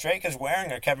 if Drake is wearing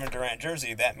a Kevin Durant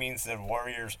jersey, that means the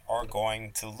Warriors are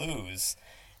going to lose.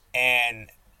 And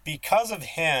because of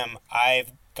him,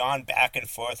 I've gone back and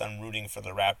forth on rooting for the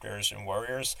Raptors and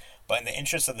Warriors. But in the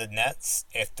interest of the Nets,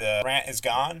 if the Durant is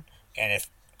gone and if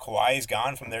Kawhi is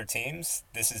gone from their teams,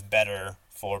 this is better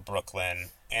for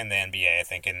Brooklyn and the NBA, I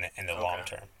think, in the long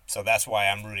term. So that's why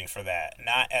I'm rooting for that.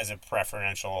 Not as a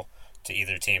preferential to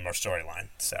either team or storyline.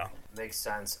 So makes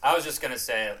sense. I was just gonna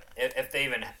say if they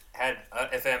even had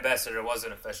if ambassador was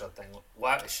an official thing,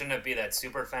 why shouldn't it be that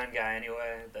super fan guy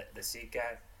anyway? The seat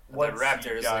guy. What the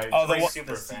Raptors? seat guy? Like, Drake's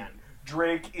super the fan.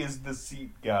 Drake is the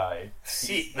seat guy.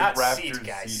 Seat, the not Raptors seat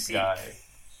guy. seat guy.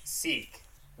 Seek,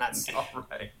 not seek. All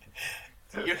right.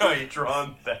 You know you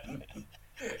drawn then.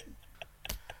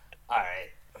 All right.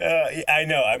 I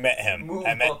know. I met him.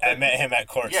 I met him at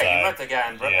courtside. Yeah, you met the guy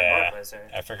in Brooklyn.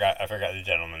 I forgot the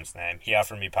gentleman's name. He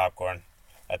offered me popcorn.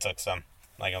 I took some.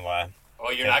 Not gonna lie. Oh,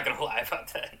 you're not gonna lie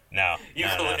about that? No.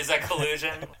 No. Is that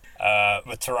collusion?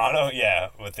 With Toronto, yeah.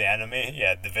 With the enemy,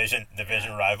 yeah. Division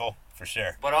rival for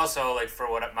sure. But also, like, for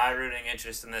what my rooting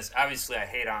interest in this, obviously I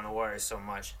hate on the Warriors so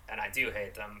much, and I do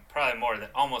hate them probably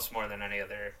almost more than any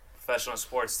other professional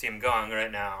sports team going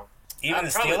right now. Even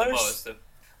the Steelers.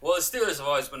 Well, the Steelers have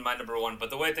always been my number one, but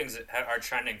the way things are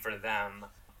trending for them,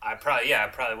 I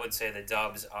probably would say the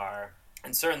Dubs are,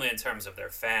 and certainly in terms of their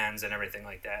fans and everything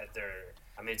like that,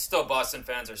 still Boston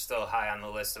fans are still high on the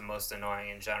list of most annoying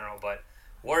in general, but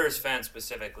Warriors fans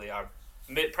specifically are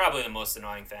probably the most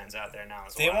annoying fans out there now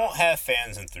as well. They won't have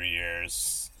fans in 3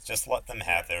 years. Just let them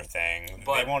have their thing.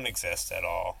 They won't exist at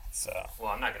all. So.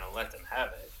 Well, I'm not going to let them have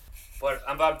it. But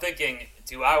I'm thinking,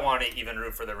 do I want to even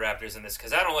root for the Raptors in this?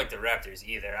 Because I don't like the Raptors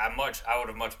either. I would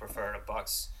have much preferred a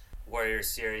Bucks-Warriors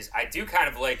series. I do kind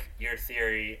of like your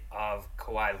theory of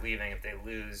Kawhi leaving if they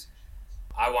lose.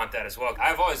 I want that as well.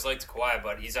 I've always liked Kawhi,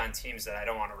 but he's on teams that I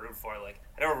don't want to root for. Like,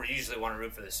 I don't usually want to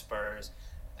root for the Spurs,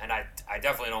 and I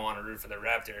definitely don't want to root for the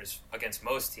Raptors against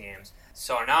most teams.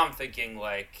 So now I'm thinking,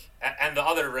 like, and the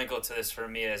other wrinkle to this for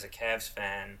me as a Cavs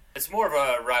fan, it's more of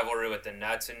a rivalry with the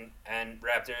Nets and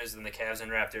Raptors than the Cavs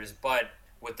and Raptors, but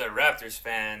with the Raptors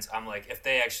fans, I'm like, if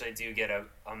they actually do get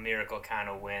a miracle kind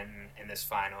of win in this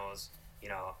finals,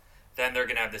 then they're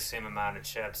going to have the same amount of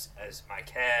chips as my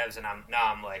Cavs, and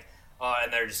I'm like, oh,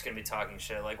 and they're just going to be talking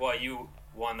shit, like, well, you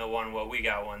won the one, well, we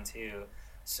got one too.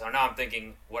 So now I'm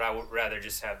thinking, would I rather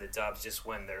just have the Dubs just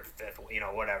win their fifth,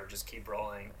 whatever, just keep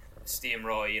rolling,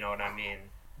 steamroll, you know what I mean?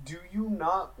 Do you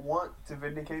not want to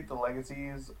vindicate the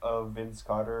legacies of Vince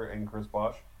Carter and Chris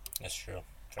Bosh? That's true.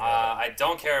 I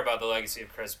don't care about the legacy of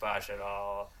Chris Bosh at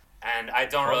all, and I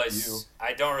don't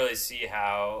really see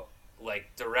how,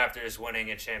 like, the Raptors winning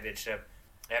a championship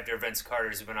after Vince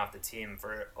Carter's been off the team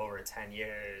for over 10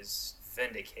 years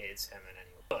vindicates him in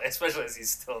any way, especially as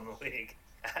he's still in the league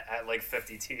at like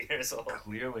 52 years old.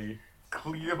 Clearly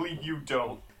you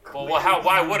don't. Well,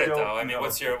 why would it though? I mean,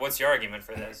 what's your argument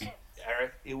for this,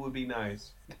 Eric? It would be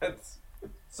nice.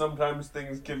 Sometimes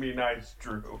things can be nice,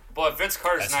 Drew. But Vince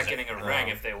Carter's not getting a ring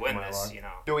if they win this,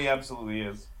 No, he absolutely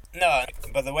is. No,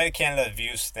 but the way Canada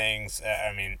views things,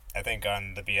 I think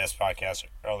on the BS podcast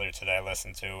earlier today I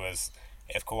listened to was,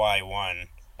 if Kawhi won,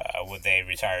 would they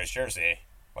retire his jersey?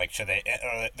 Like, should they?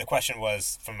 The question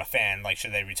was from a fan, like,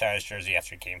 should they retire his jersey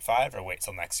after Game 5 or wait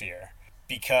till next year?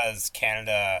 Because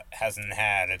Canada hasn't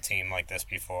had a team like this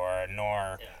before,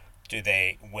 nor do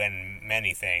they win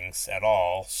many things at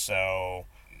all. So,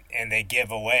 and they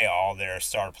give away all their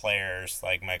star players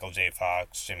like Michael J.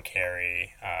 Fox, Jim Carrey,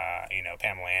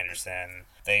 Pamela Anderson.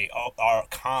 They are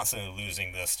constantly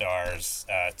losing the stars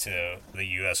to the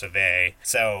US of A.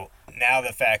 So now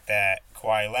the fact that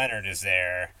Kawhi Leonard is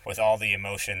there with all the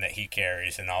emotion that he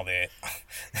carries and all the...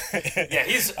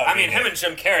 him and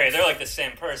Jim Carrey, they're like the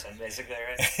same person, basically,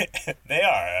 right? They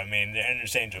are. They're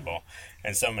interchangeable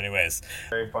in so many ways.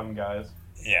 Very fun guys.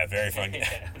 Yeah, very fun.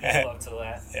 They love to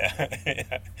laugh.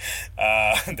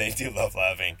 They do love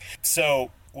laughing.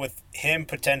 So with him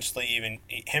potentially even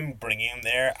him bringing him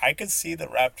there, I could see the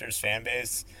Raptors fan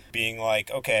base being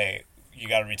like, okay, you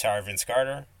got to retire Vince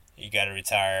Carter, you got to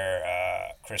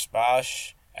retire Chris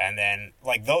Bosh, and then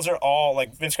like those are all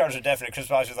like Vince Carter's a definite. Chris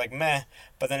Bosh is like meh,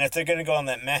 but then if they're gonna go on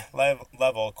that meh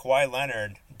level, Kawhi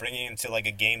Leonard bringing him to like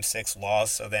a Game 6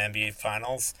 loss of the NBA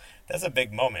Finals, that's a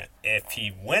big moment. If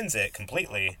he wins it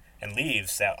completely and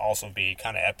leaves, that also be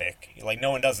kind of epic. Like,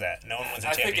 no one does that. No one wins a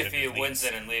championship. I think if he wins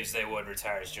it and leaves, they would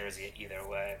retire his jersey either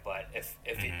way. But if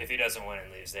he doesn't win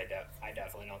and leaves, I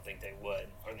definitely don't think they would,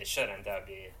 or they shouldn't. That would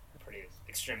be pretty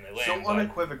extremely lame. So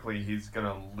unequivocally, he's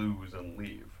gonna lose and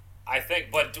leave. I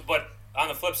think, but on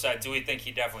the flip side, do we think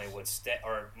he definitely would stay,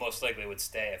 or most likely would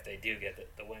stay if they do get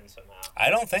the win somehow? I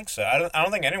don't think so. I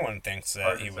don't think anyone thinks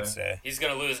that he would stay. He's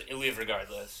gonna leave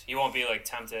regardless. He won't be like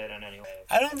tempted in any way.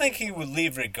 I don't think he would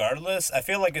leave regardless. I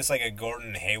feel like it's like a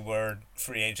Gordon Hayward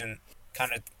free agent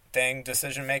kind of thing,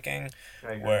 decision making,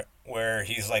 I agree. where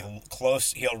he's like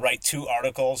close. He'll write 2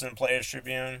 articles in Players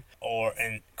Tribune, or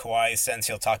in Kawhi's sense,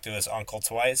 he'll talk to his uncle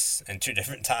twice and 2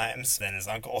 different times. Then his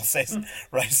uncle will say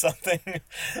write something.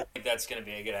 I think that's going to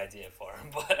be a good idea for him.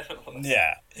 But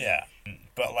Yeah.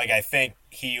 But like I think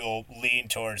he'll lean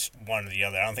towards one or the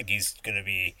other. I don't think he's going to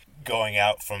be going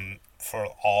out for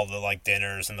all the like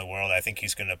dinners in the world. I think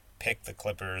he's going to pick the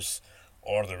Clippers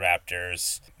or the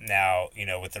Raptors. Now,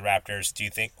 with the Raptors,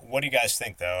 what do you guys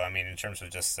think though? I mean, in terms of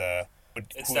just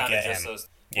it's who down to get just him? those.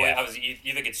 Yeah. Well,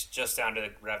 you think it's just down to the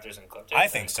Raptors and Clippers? I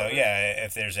think so. Yeah.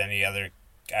 If there's any other,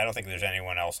 I don't think there's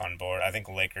anyone else on board. I think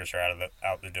the Lakers are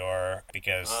out the door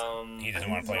because he doesn't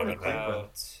want to play with the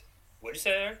Raptors. What'd you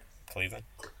say there? Cleveland.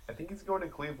 I think he's going to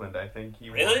Cleveland. I think he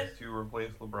Really? wants to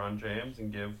replace LeBron James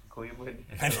and give Cleveland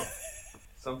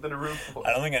something to root for.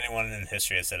 I don't think anyone in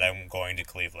history has said I'm going to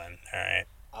Cleveland. All right.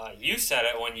 You said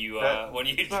it when you That's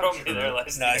drove not me there true.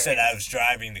 last No, year. I said I was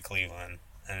driving to Cleveland.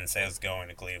 I didn't say I was going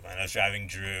to Cleveland. I was driving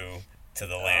Drew to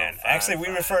the land. fine, Actually, we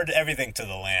fine. referred to everything to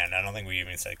the land. I don't think we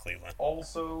even said Cleveland.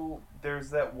 Also, there's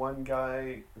that one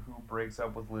guy who breaks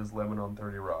up with Liz Lemon on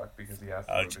 30 Rock because he has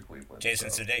to go to Cleveland. Jason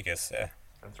so. Sudeikis. Yeah.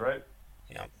 That's right.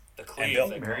 Yeah. The And Cleve. Bill-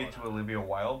 they Married call to it. Olivia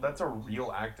Wilde. That's a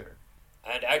real actor.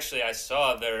 And actually, I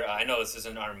saw their. I know this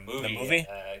isn't our movie, movie?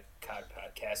 COD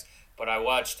podcast, but I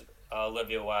watched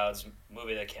Olivia Wilde's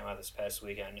movie that came out this past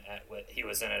weekend. He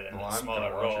was in it in Well, a I'm smaller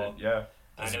gonna watch role. it. Yeah.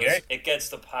 Was And it great? it gets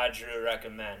the PodDrew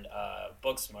recommend.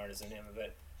 Booksmart is the name of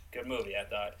it. Good movie, I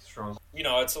thought. Strong.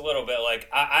 It's a little bit like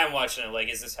I'm watching it. Like,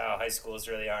 is this how high schools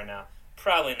really are now?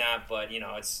 Probably not, but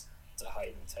it's a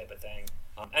heightened type of thing.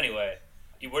 Anyway,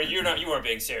 you weren't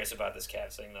being serious about this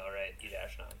Cavs thing though, right?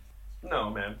 E-9.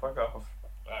 No, man. Fuck off. All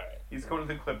right. He's going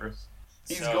to the Clippers.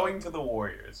 He's So- going to the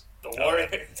Warriors. The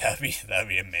Warriors. That'd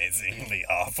be amazingly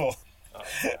awful. Oh,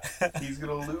 yeah. He's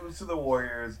going to lose to the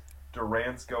Warriors.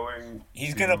 Durant's going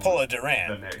He's to gonna pull a the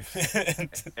Durant.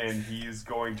 Knicks. And he's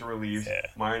going to release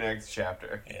my next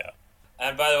chapter. Yeah.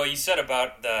 And by the way, you said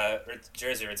about the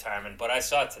jersey retirement, but I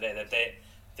saw today that they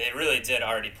really did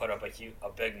already put up a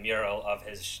big mural of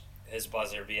his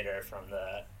buzzer beater from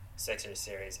the Sixers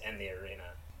series in the arena.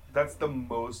 That's the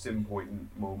most important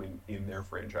moment in their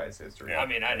franchise history. I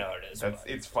mean, I know it is.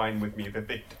 It's fine with me that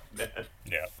they did that.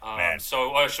 Yeah. But,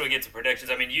 so should we get to predictions?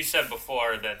 I mean, you said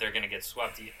before that they're going to get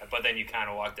swept, but then you kind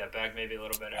of walked that back maybe a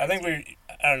little bit. I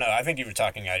don't know. I think you were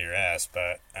talking out your ass,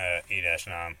 but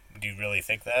E-Nam, do you really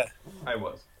think that? I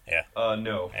was. Yeah.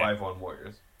 No, 5-1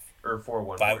 Warriors. Or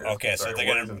 4-1 Five. Warriors. Okay, Sorry, so they're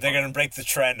Warriors gonna and break the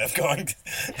trend of going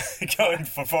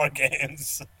for 4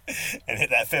 games and hit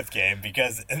that 5th game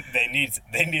because they need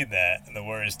that. And the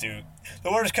Warriors do. The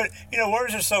Warriors could.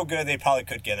 Warriors are so good they probably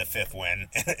could get a 5th win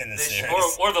in the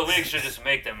series. Or the league should just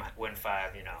make them win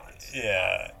 5.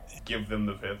 Yeah. give them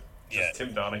the 5th. Just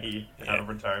Tim Donaghy out of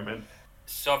retirement.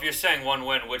 So if you're saying 1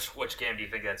 win, which game do you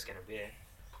think that's going to be?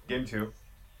 Game 2.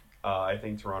 I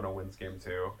think Toronto wins game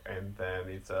 2, and then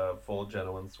it's a full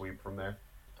gentleman sweep from there.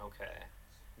 Okay.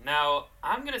 Now,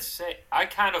 I'm going to say I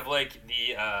kind of like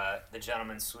the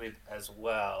gentleman's sweep as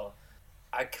well.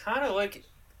 I kind of like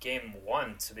game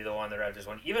 1 to be the one the Raptors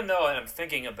won. Even though I'm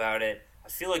thinking about it, I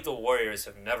feel like the Warriors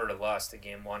have never lost a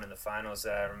game 1 in the finals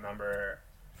that I remember.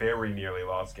 Very nearly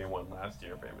lost game 1 last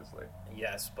year, famously.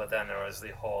 Yes, but then there was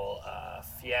the whole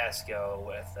fiasco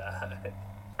with...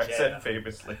 I said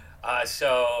famously.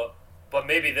 But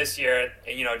maybe this year,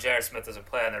 J.R. Smith doesn't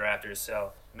play on the Raptors,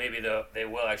 so maybe they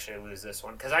will actually lose this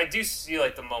one. Because I do see,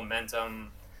 the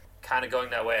momentum kind of going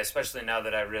that way, especially now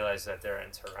that I realize that they're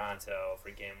in Toronto for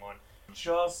game 1.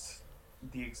 Just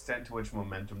the extent to which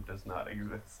momentum does not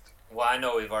exist. Well, I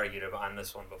know we've argued on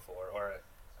this one before, or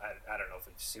I don't know if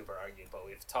we've super argued, but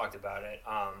we've talked about it.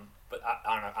 But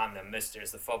on the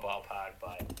Misters, the football pod,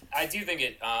 but I do think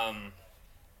it...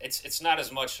 It's not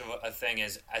as much of a thing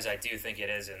as I do think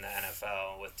it is in the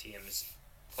NFL with teams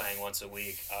playing once a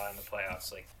week in the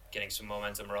playoffs, getting some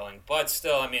momentum rolling. But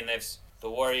still, I mean, the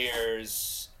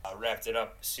Warriors wrapped it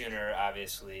up sooner,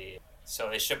 obviously, so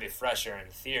they should be fresher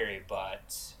in theory.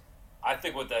 But I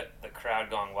think with the crowd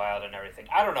going wild and everything,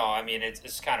 I don't know. I mean,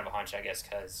 it's kind of a hunch, I guess,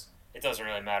 because it doesn't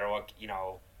really matter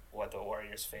what the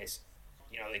Warriors face.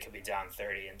 They could be down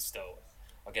 30 and still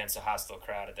against a hostile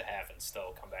crowd at the half and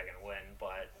still come back and win.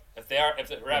 But if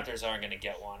the Raptors aren't going to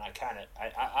get one, I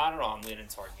don't know. I'm leaning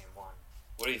toward game 1.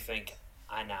 What do you think?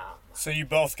 I know. So you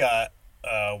both got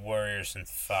Warriors in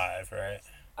 5, right?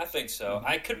 I think so. Mm-hmm.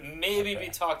 I could maybe be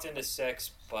talked into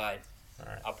 6, but All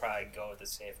right. I'll probably go with the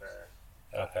safer.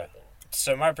 Okay.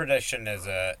 So my prediction is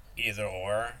either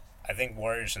or. I think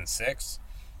Warriors in 6,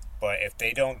 but if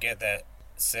they don't get that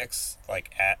 6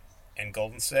 in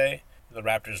Golden State, the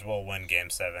Raptors will win Game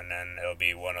 7, and it'll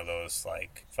be one of those,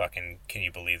 like, fucking, can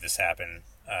you believe this happened,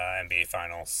 NBA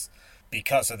Finals,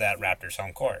 because of that Raptors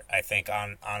home court. I think,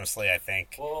 honestly, I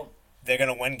think they're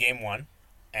going to win Game 1,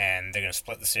 and they're going to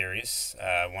split the series,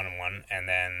 1-1, and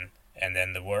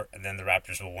then the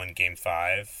Raptors will win Game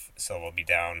 5, so we'll be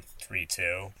down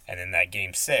 3-2. And then that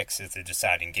Game 6 is the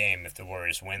deciding game. If the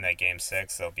Warriors win that Game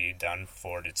 6, they'll be done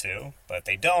 4-2. But if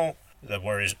they don't, the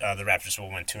Raptors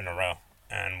will win 2 in a row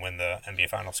and win the NBA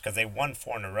Finals, because they won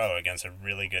 4 in a row against a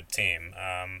really good team,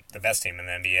 the best team in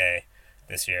the NBA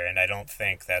this year, and I don't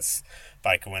think that's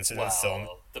by coincidence.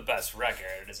 Well, the best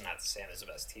record is not the same as the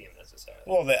best team necessarily.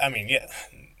 Well,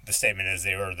 the statement is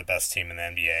they were the best team in the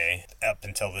NBA up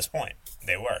until this point.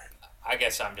 They were. I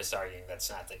guess I'm just arguing that's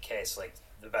not the case. Like,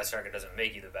 the best record doesn't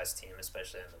make you the best team,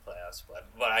 especially in the playoffs.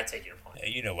 But I take your point. Yeah,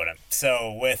 you know what I'm.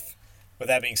 So with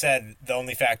that being said,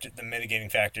 the mitigating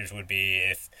factors would be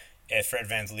if Fred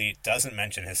VanVleet doesn't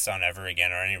mention his son ever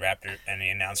again, or any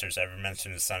announcers ever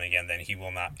mention his son again, then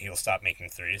he'll stop making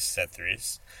set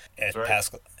threes. If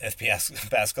Pascal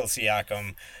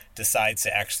Siakam decides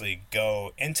to actually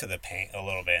go into the paint a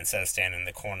little bit instead of standing in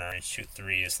the corner and shoot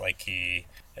threes like he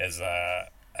is,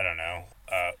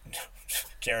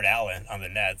 Jared Allen on the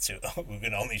Nets, who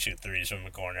can only shoot threes from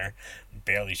the corner,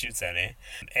 barely shoots any.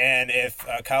 And if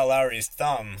Kyle Lowry's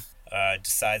thumb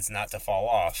decides not to fall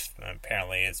off,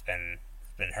 apparently it's been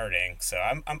hurting. So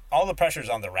I'm all the pressure's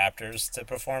on the Raptors to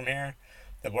perform here.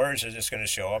 The Warriors are just going to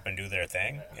show up and do their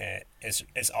thing.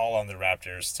 It's all on the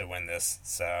Raptors to win this.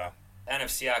 So. And if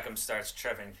Siakam starts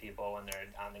tripping people when they're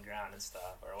on the ground and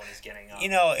stuff, or when he's getting up.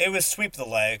 It was sweep the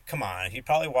leg. Come on. He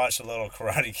probably watched a little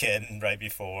Karate Kid right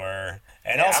before.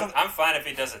 And yeah, also, I'm fine if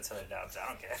he does it to the Dubs. I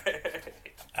don't care.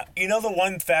 The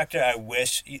one factor I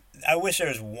wish there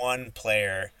was one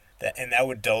player that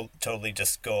would totally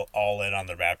just go all in on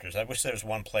the Raptors. I wish there was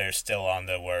one player still on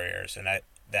the Warriors, and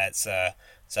that's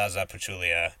Zaza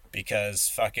Pachulia, because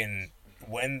fucking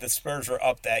when the Spurs were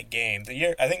up that game,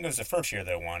 I think it was the first year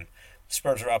they won,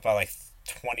 Spurs were up by like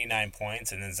 29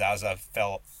 points, and then Zaza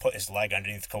put his leg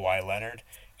underneath Kawhi Leonard,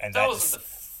 and that wasn't the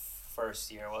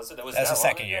first year, was it? That was the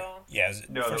second year. Yeah,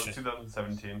 that was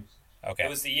 2017. Okay. It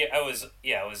was the year. It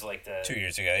was like the 2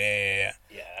 years ago. Yeah.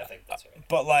 Yeah, I think that's right.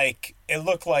 But like, it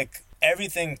looked like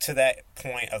everything to that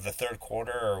point of the third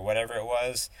quarter or whatever it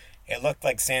was. It looked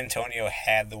like San Antonio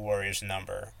had the Warriors'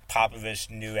 number. Popovich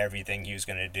knew everything he was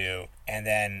going to do, and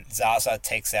then Zaza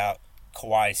takes out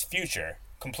Kawhi's future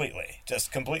completely.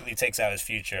 Just completely takes out his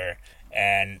future,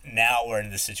 and now we're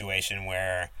in this situation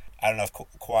where I don't know if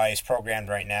Kawhi is programmed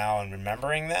right now and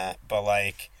remembering that, but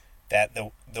like. That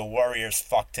the Warriors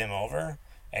fucked him over,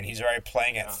 and he's already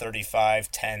playing at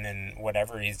 35, 10, and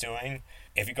whatever he's doing.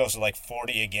 If he goes to like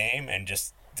 40 a game and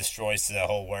just destroys the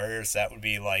whole Warriors, that would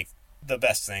be like the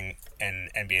best thing in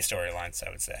NBA storylines,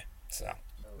 I would say. So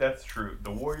that's true.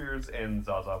 The Warriors and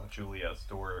Zaza Pachulia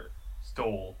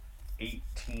stole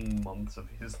 18 months of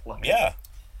his life. Yeah.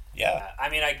 I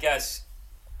mean, I guess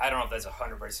I don't know if that's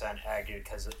 100% accurate,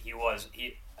 because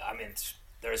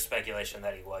there was speculation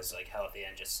that he was like healthy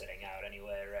and just sitting out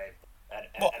anyway, right?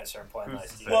 At a certain point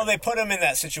last year. Well, they put him in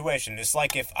that situation. It's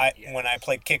like when I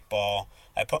played kickball,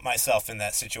 I put myself in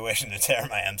that situation to tear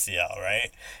my MCL,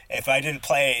 right? If I didn't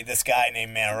play this guy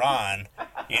named Maron,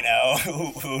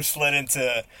 who slid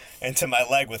into my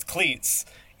leg with cleats,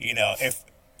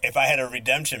 if I had a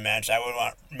redemption match, I would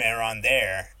want Maron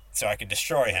there so I could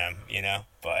destroy him,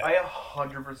 But I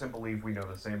 100% believe we know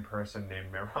the same person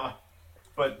named Maron.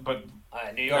 But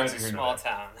New York's a small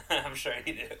town. I'm sure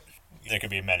you do. There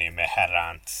could be many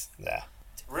Meherans. Yeah.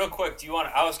 Real quick,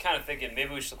 I was kind of thinking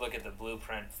maybe we should look at the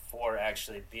blueprint for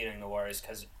actually beating the Warriors,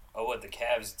 because of what the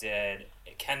Cavs did.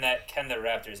 Can the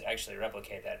Raptors actually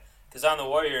replicate that? Because on the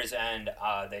Warriors end,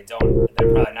 they're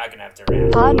probably not going to have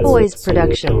Durant. PodBoys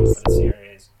Productions. For the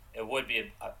series. It would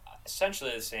be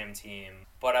essentially the same team,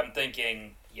 but I'm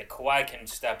thinking Kawhi can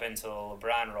step into the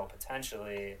LeBron role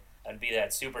potentially and be that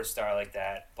superstar like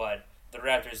that, but the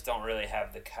Raptors don't really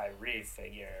have the Kyrie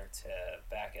figure to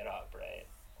back it up, right?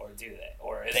 Or do they?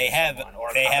 Or is it someone? Or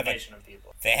a combination of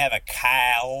people? They have a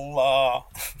Kyle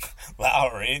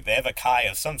Lowry. They have a Kai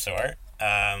of some sort.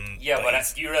 But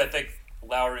do you really think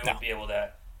Lowry would be able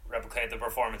to replicate the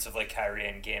performance of like Kyrie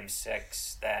in Game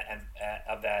 6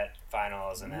 of that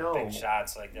finals and then big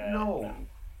shots like that? No.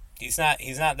 He's not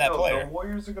that player. The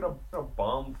Warriors are gonna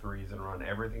bomb threes and run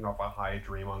everything off a high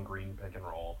Draymond Green pick and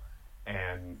roll,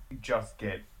 and just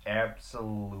get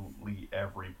absolutely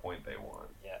every point they want.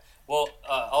 Yeah, Well,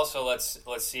 also let's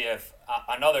see if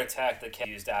another tactic he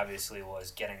used obviously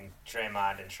was getting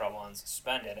Draymond in trouble and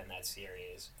suspended in that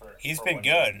series. He's for been one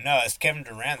good. game. No, it's Kevin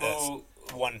Durant that's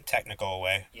one technical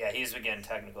away. Yeah, he's been getting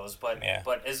technicals, but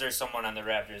is there someone on the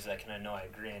Raptors that can annoy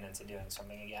Green into doing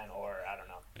something again, or I don't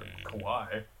know?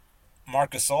 Kawhi.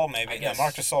 Marc Gasol, maybe. No,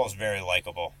 Marc Gasol is very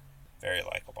likable. Very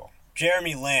likable.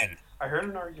 Jeremy Lin. I heard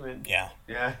an argument. Yeah.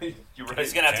 Yeah, you're right.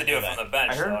 He's going to have to do it from the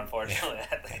bench, though, unfortunately, Yeah.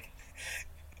 I think.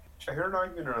 I heard an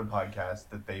argument on a podcast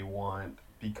that they want,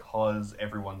 because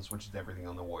everyone switches everything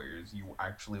on the Warriors, you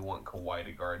actually want Kawhi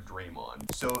to guard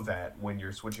Draymond, so that when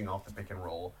you're switching off the pick and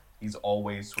roll, he's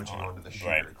always switching onto the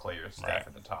shooter, Clay or Steph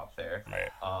at the top there.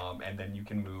 Right. And then you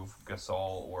can move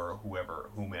Gasol or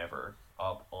whomever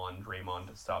up on Draymond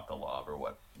to stop the lob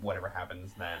or whatever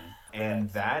happens then. And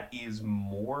that is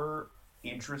more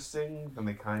interesting than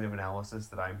the kind of analysis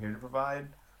that I'm here to provide.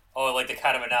 Oh, like the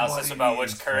kind of analysis about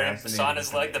which current son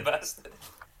is like the best?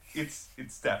 It's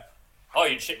Steph. Oh,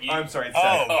 you I'm sorry, it's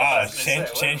Steph. Steph. Wow,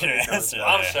 change your answer.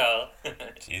 Bombshell.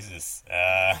 Jesus.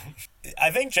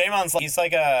 I think Draymond's he's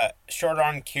like a short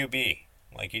arm QB.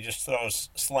 Like he just throws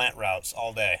slant routes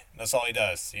all day. That's all he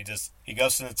does. He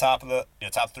goes to the top of the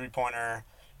top 3-pointer.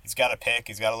 He's got a pick.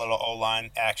 He's got a little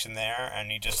O-line action there,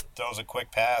 and he just throws a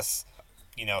quick pass,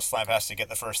 slant pass to get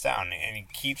the first down, and he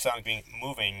keeps on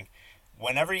moving.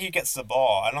 Whenever he gets the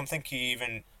ball, I don't think he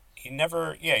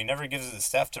never gives it to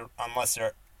Steph unless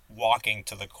they're walking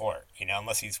to the court.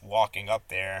 Unless he's walking up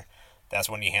there, that's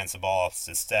when he hands the ball off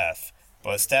to Steph.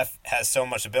 But Steph has so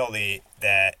much ability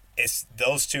that it's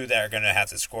those two that are going to have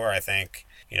to score, I think.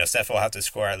 Steph will have to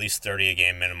score at least 30 a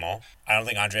game minimal. I don't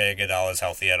think Andre Iguodala is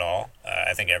healthy at all.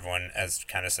 I think everyone has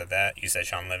kind of said that. You said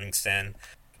Sean Livingston.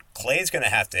 Clay's going to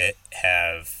have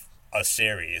a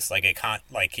series,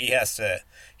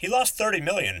 he lost $30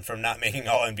 million from not making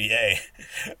All-NBA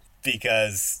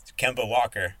because Kemba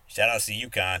Walker, shout out to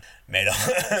UConn, made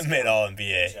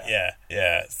All-NBA.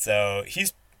 Yeah. So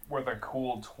he's worth a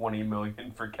cool $20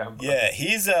 million for Kemba. Yeah,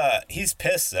 he's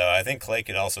pissed though. I think Clay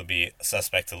could also be a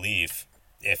suspect to leave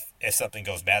if something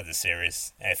goes bad this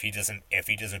series. If he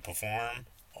doesn't perform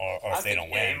or if they don't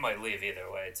win. He might leave either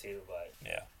way too, but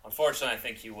yeah. Unfortunately, I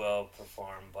think he will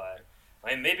perform, but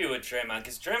maybe with Draymond,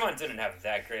 because Draymond didn't have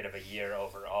that great of a year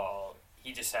overall.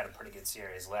 He just had a pretty good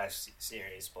series last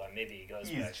series, but maybe he goes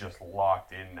back. He's just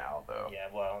locked in now, though. Yeah,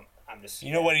 well, I'm just...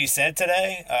 You know what he said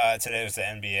today? Today was the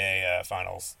NBA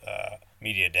Finals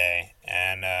Media Day,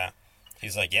 and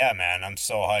he's like, yeah, man, I'm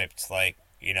so hyped.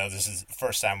 This is the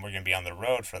first time we're going to be on the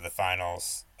road for the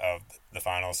finals,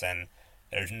 and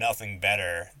there's nothing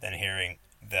better than hearing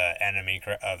the enemy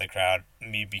of the crowd,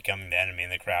 me becoming the enemy in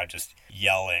the crowd, just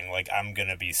yelling I'm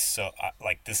gonna be so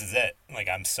this is it.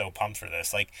 I'm so pumped for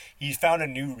this. He found a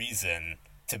new reason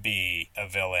to be a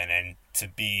villain and to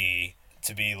be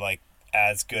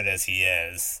as good as he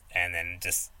is, and then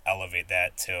just elevate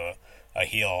that to a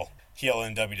heel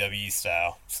in WWE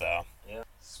style. So yeah.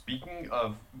 Speaking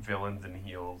of villains and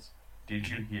heels, did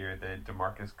you hear that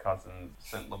DeMarcus Cousins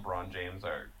sent LeBron James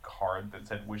a card that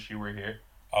said "Wish you were here"?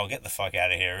 Oh, get the fuck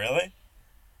out of here! Really?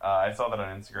 I saw that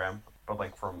on Instagram,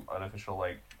 but from an official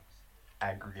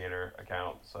aggregator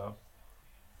account. So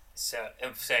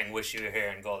I'm saying "Wish you were here"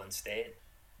 in Golden State.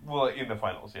 Well, in the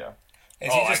finals, yeah.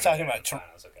 Is he just talking about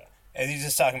finals? Okay. Is he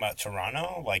just talking about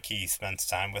Toronto? He spends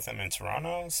time with him in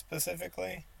Toronto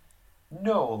specifically?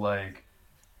 No,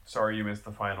 sorry you missed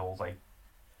the finals.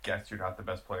 Guess you're not the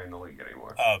best player in the league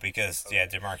anymore. Oh, because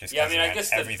DeMarcus Cousins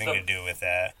has everything to do with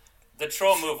that. The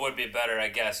troll move would be better, I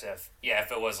guess, if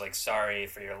it was sorry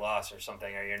for your loss or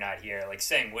something, or you're not here.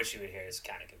 Saying "wish you were here" is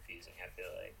kind of confusing, I feel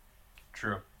like.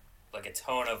 True. A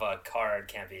tone of a card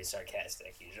can't be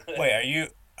sarcastic usually. Wait,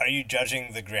 are you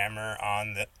judging the grammar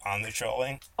on the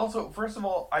trolling? Also, first of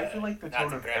all, I feel like the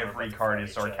tone of every card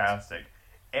is sarcastic.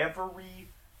 Every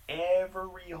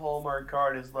Hallmark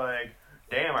card is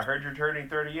damn, I heard you're turning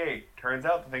 38. Turns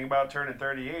out the thing about turning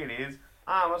 38 is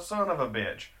I'm a son of a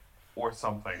bitch, or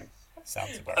something.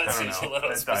 Sounds about that right. seems a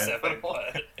little specific,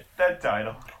 but... That died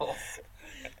a little.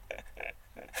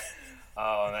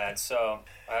 Oh, man. So,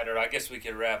 I don't know. I guess we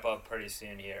could wrap up pretty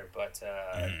soon here, but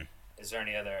is there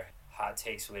any other hot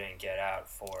takes we didn't get out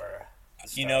for...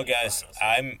 guys,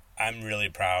 I'm really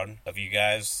proud of you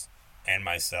guys and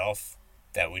myself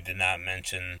that we did not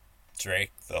mention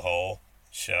Drake the whole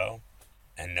show,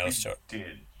 and no story.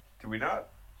 Did we not?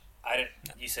 I didn't.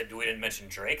 You said we didn't mention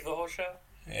Drake the whole show?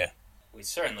 Yeah. We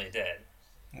certainly did.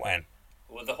 When?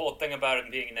 With the whole thing about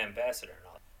him being an ambassador and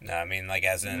all. No, I mean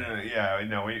as in.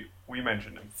 We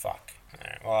mentioned him. Fuck. All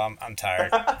right. Well, I'm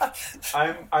tired.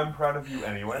 I'm proud of you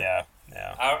anyway. Yeah.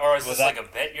 Or is this a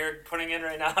bit you're putting in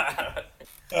right now?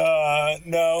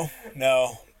 No.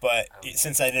 But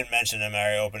since I didn't mention him,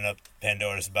 I opened up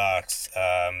Pandora's box.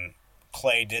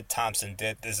 Thompson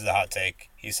did. This is a hot take.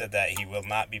 He said that he will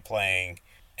not be playing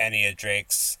any of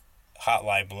Drake's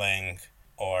Hotline Bling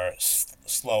or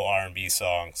slow R&B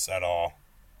songs at all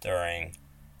during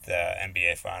the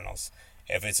NBA Finals.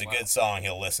 If it's a good song,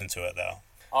 he'll listen to it, though.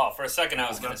 Oh, for a second I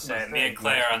was going to say, me and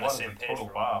Clay are on the same page.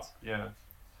 Total bop, yeah.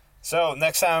 So,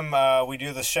 next time we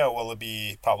do the show, will it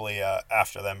be probably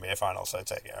after the NBA Finals, I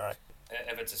take it, all right?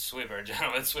 If it's a sweep or a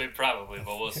gentleman's sweep, probably,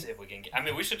 but we'll see if we can I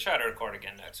mean, we should try to record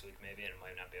again next week, maybe, and it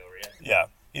might not be over yet. Yeah.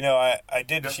 You know, I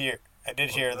did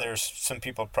hear there's some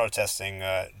people protesting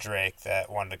Drake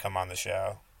that wanted to come on the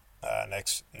show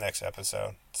next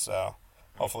episode. So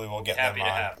hopefully we'll get them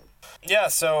on. Yeah,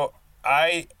 so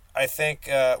I think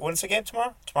when's the game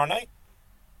tomorrow? Tomorrow night?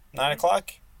 9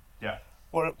 o'clock? Yeah.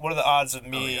 What are the odds of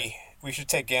me we should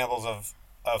take gambles of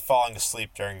falling asleep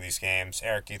during these games.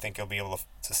 Eric, do you think you'll be able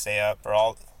to stay up or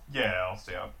all? Yeah, I'll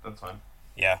stay up. That's fine.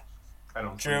 Yeah. I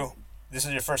don't. Drew, this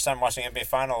is your first time watching NBA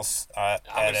Finals at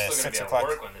 6 o'clock. I'm still going to be at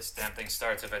work when this damn thing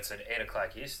starts if it's at 8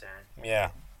 o'clock Eastern.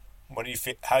 Yeah.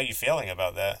 How are you feeling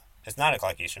about that? It's 9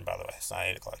 o'clock Eastern, by the way. It's not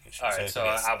 8 o'clock Eastern. All right, so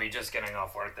I'll be just getting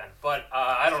off work then. But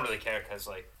I don't really care because,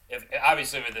 like, if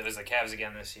it was the Cavs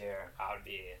again this year, I would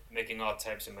be making all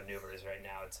types of maneuvers right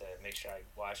now to make sure I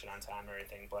watch it on time or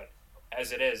anything. But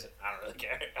as it is, I don't really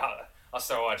care. I'll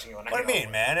start watching it when I get home. What do you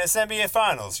mean, man? It's NBA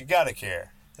Finals. You gotta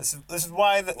care. This is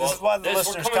why the listeners come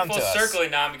to us. We're coming full circle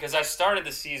now because I started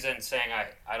the season saying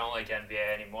I don't like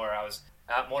NBA anymore. I was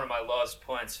at one of my lowest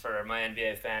points for my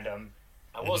NBA fandom.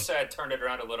 I will say I turned it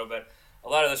around a little bit. A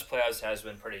lot of this playoffs has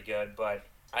been pretty good, but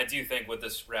I do think with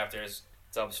this Raptors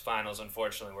Dubs Finals,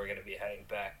 unfortunately, we're going to be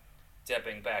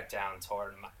dipping back down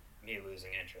toward me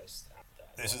losing interest.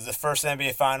 This is the first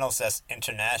NBA Finals that's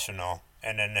international,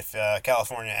 and then if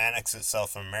California annexes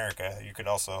itself from America, you could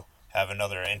also have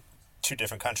another two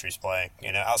different countries playing,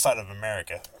 outside of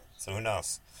America. So who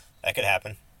knows? That could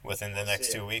happen within the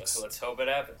next 2 weeks. Let's hope it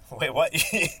happens. Wait, what?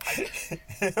 I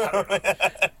don't know.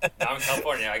 Now I'm in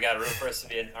California. I got to root for us to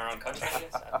be in our own country, I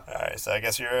guess. All right, so I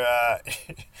guess you're, I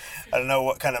don't know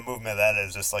what kind of movement that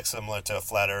is, just like similar to a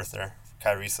flat earther.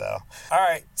 Kyrie style. All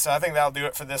right, so I think that'll do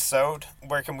it for this sode.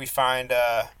 Where can we find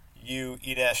you,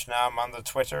 E-Nam, on the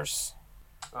Twitters?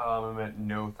 I'm at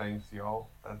no thanks, y'all.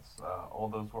 That's all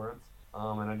those words.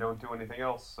 And I don't do anything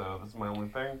else, so this is my only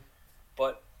thing.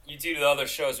 But you do the other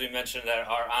shows we mentioned that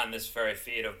are on this very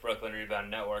feed of Brooklyn Rebound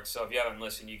Network. So if you haven't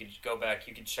listened, you can go back.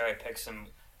 You can cherry pick some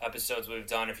episodes we've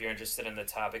done if you're interested in the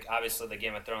topic. Obviously, the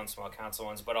Game of Thrones Small Council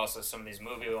ones, but also some of these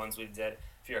movie ones we did.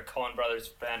 If you're a Coen Brothers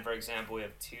fan, for example, we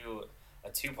have a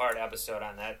two-part episode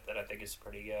on that I think is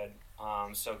pretty good.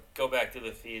 So go back through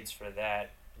the feeds for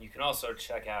that. You can also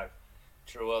check out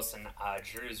Drew Wilson,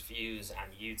 Drew's Views on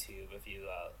YouTube if you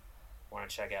want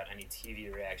to check out any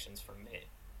TV reactions from me.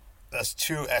 That's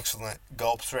two excellent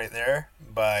gulps right there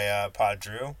by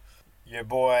PodDrew. Your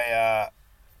boy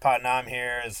PodNam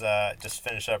here is just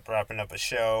finished up wrapping up a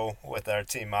show with our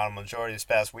team Model Majority this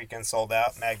past weekend, sold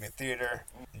out, Magnet Theater.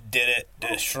 Did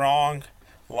it strong,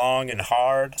 long, and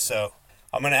hard. So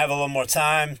I'm going to have a little more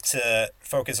time to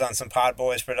focus on some Pod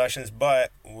Boys productions,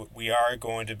 but we are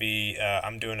going to be,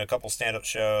 I'm doing a couple stand-up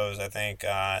shows, I think,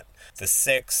 the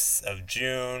 6th of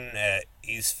June at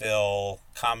Eastville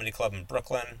Comedy Club in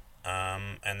Brooklyn,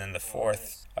 and then the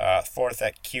 4th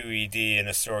at QED in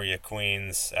Astoria,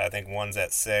 Queens. I think one's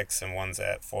at 6 and one's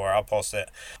at 4. I'll post it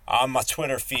on my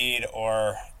Twitter feed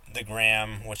or the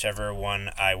gram, whichever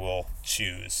one I will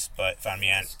choose, but find me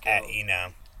at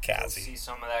Enam. Kazi. See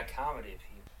some of that comedy,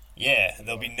 people. Yeah,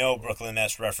 there'll be no Brooklyn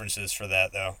Nets references for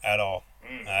that though, at all.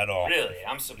 At all. Really?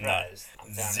 I'm surprised.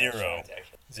 No.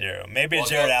 Zero. Maybe a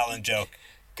Jared Allen joke.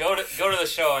 Go to the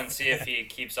show and see if he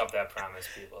keeps up that promise,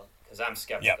 people, because I'm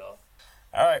skeptical. Yep.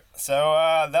 All right, so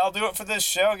that'll do it for this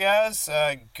show, guys.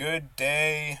 Good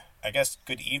day, I guess.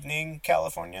 Good evening,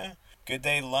 California. Good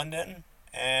day, London,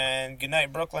 and good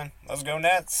night, Brooklyn. Let's go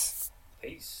Nets.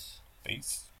 Peace.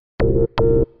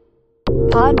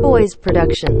 Pod Boys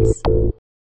Productions.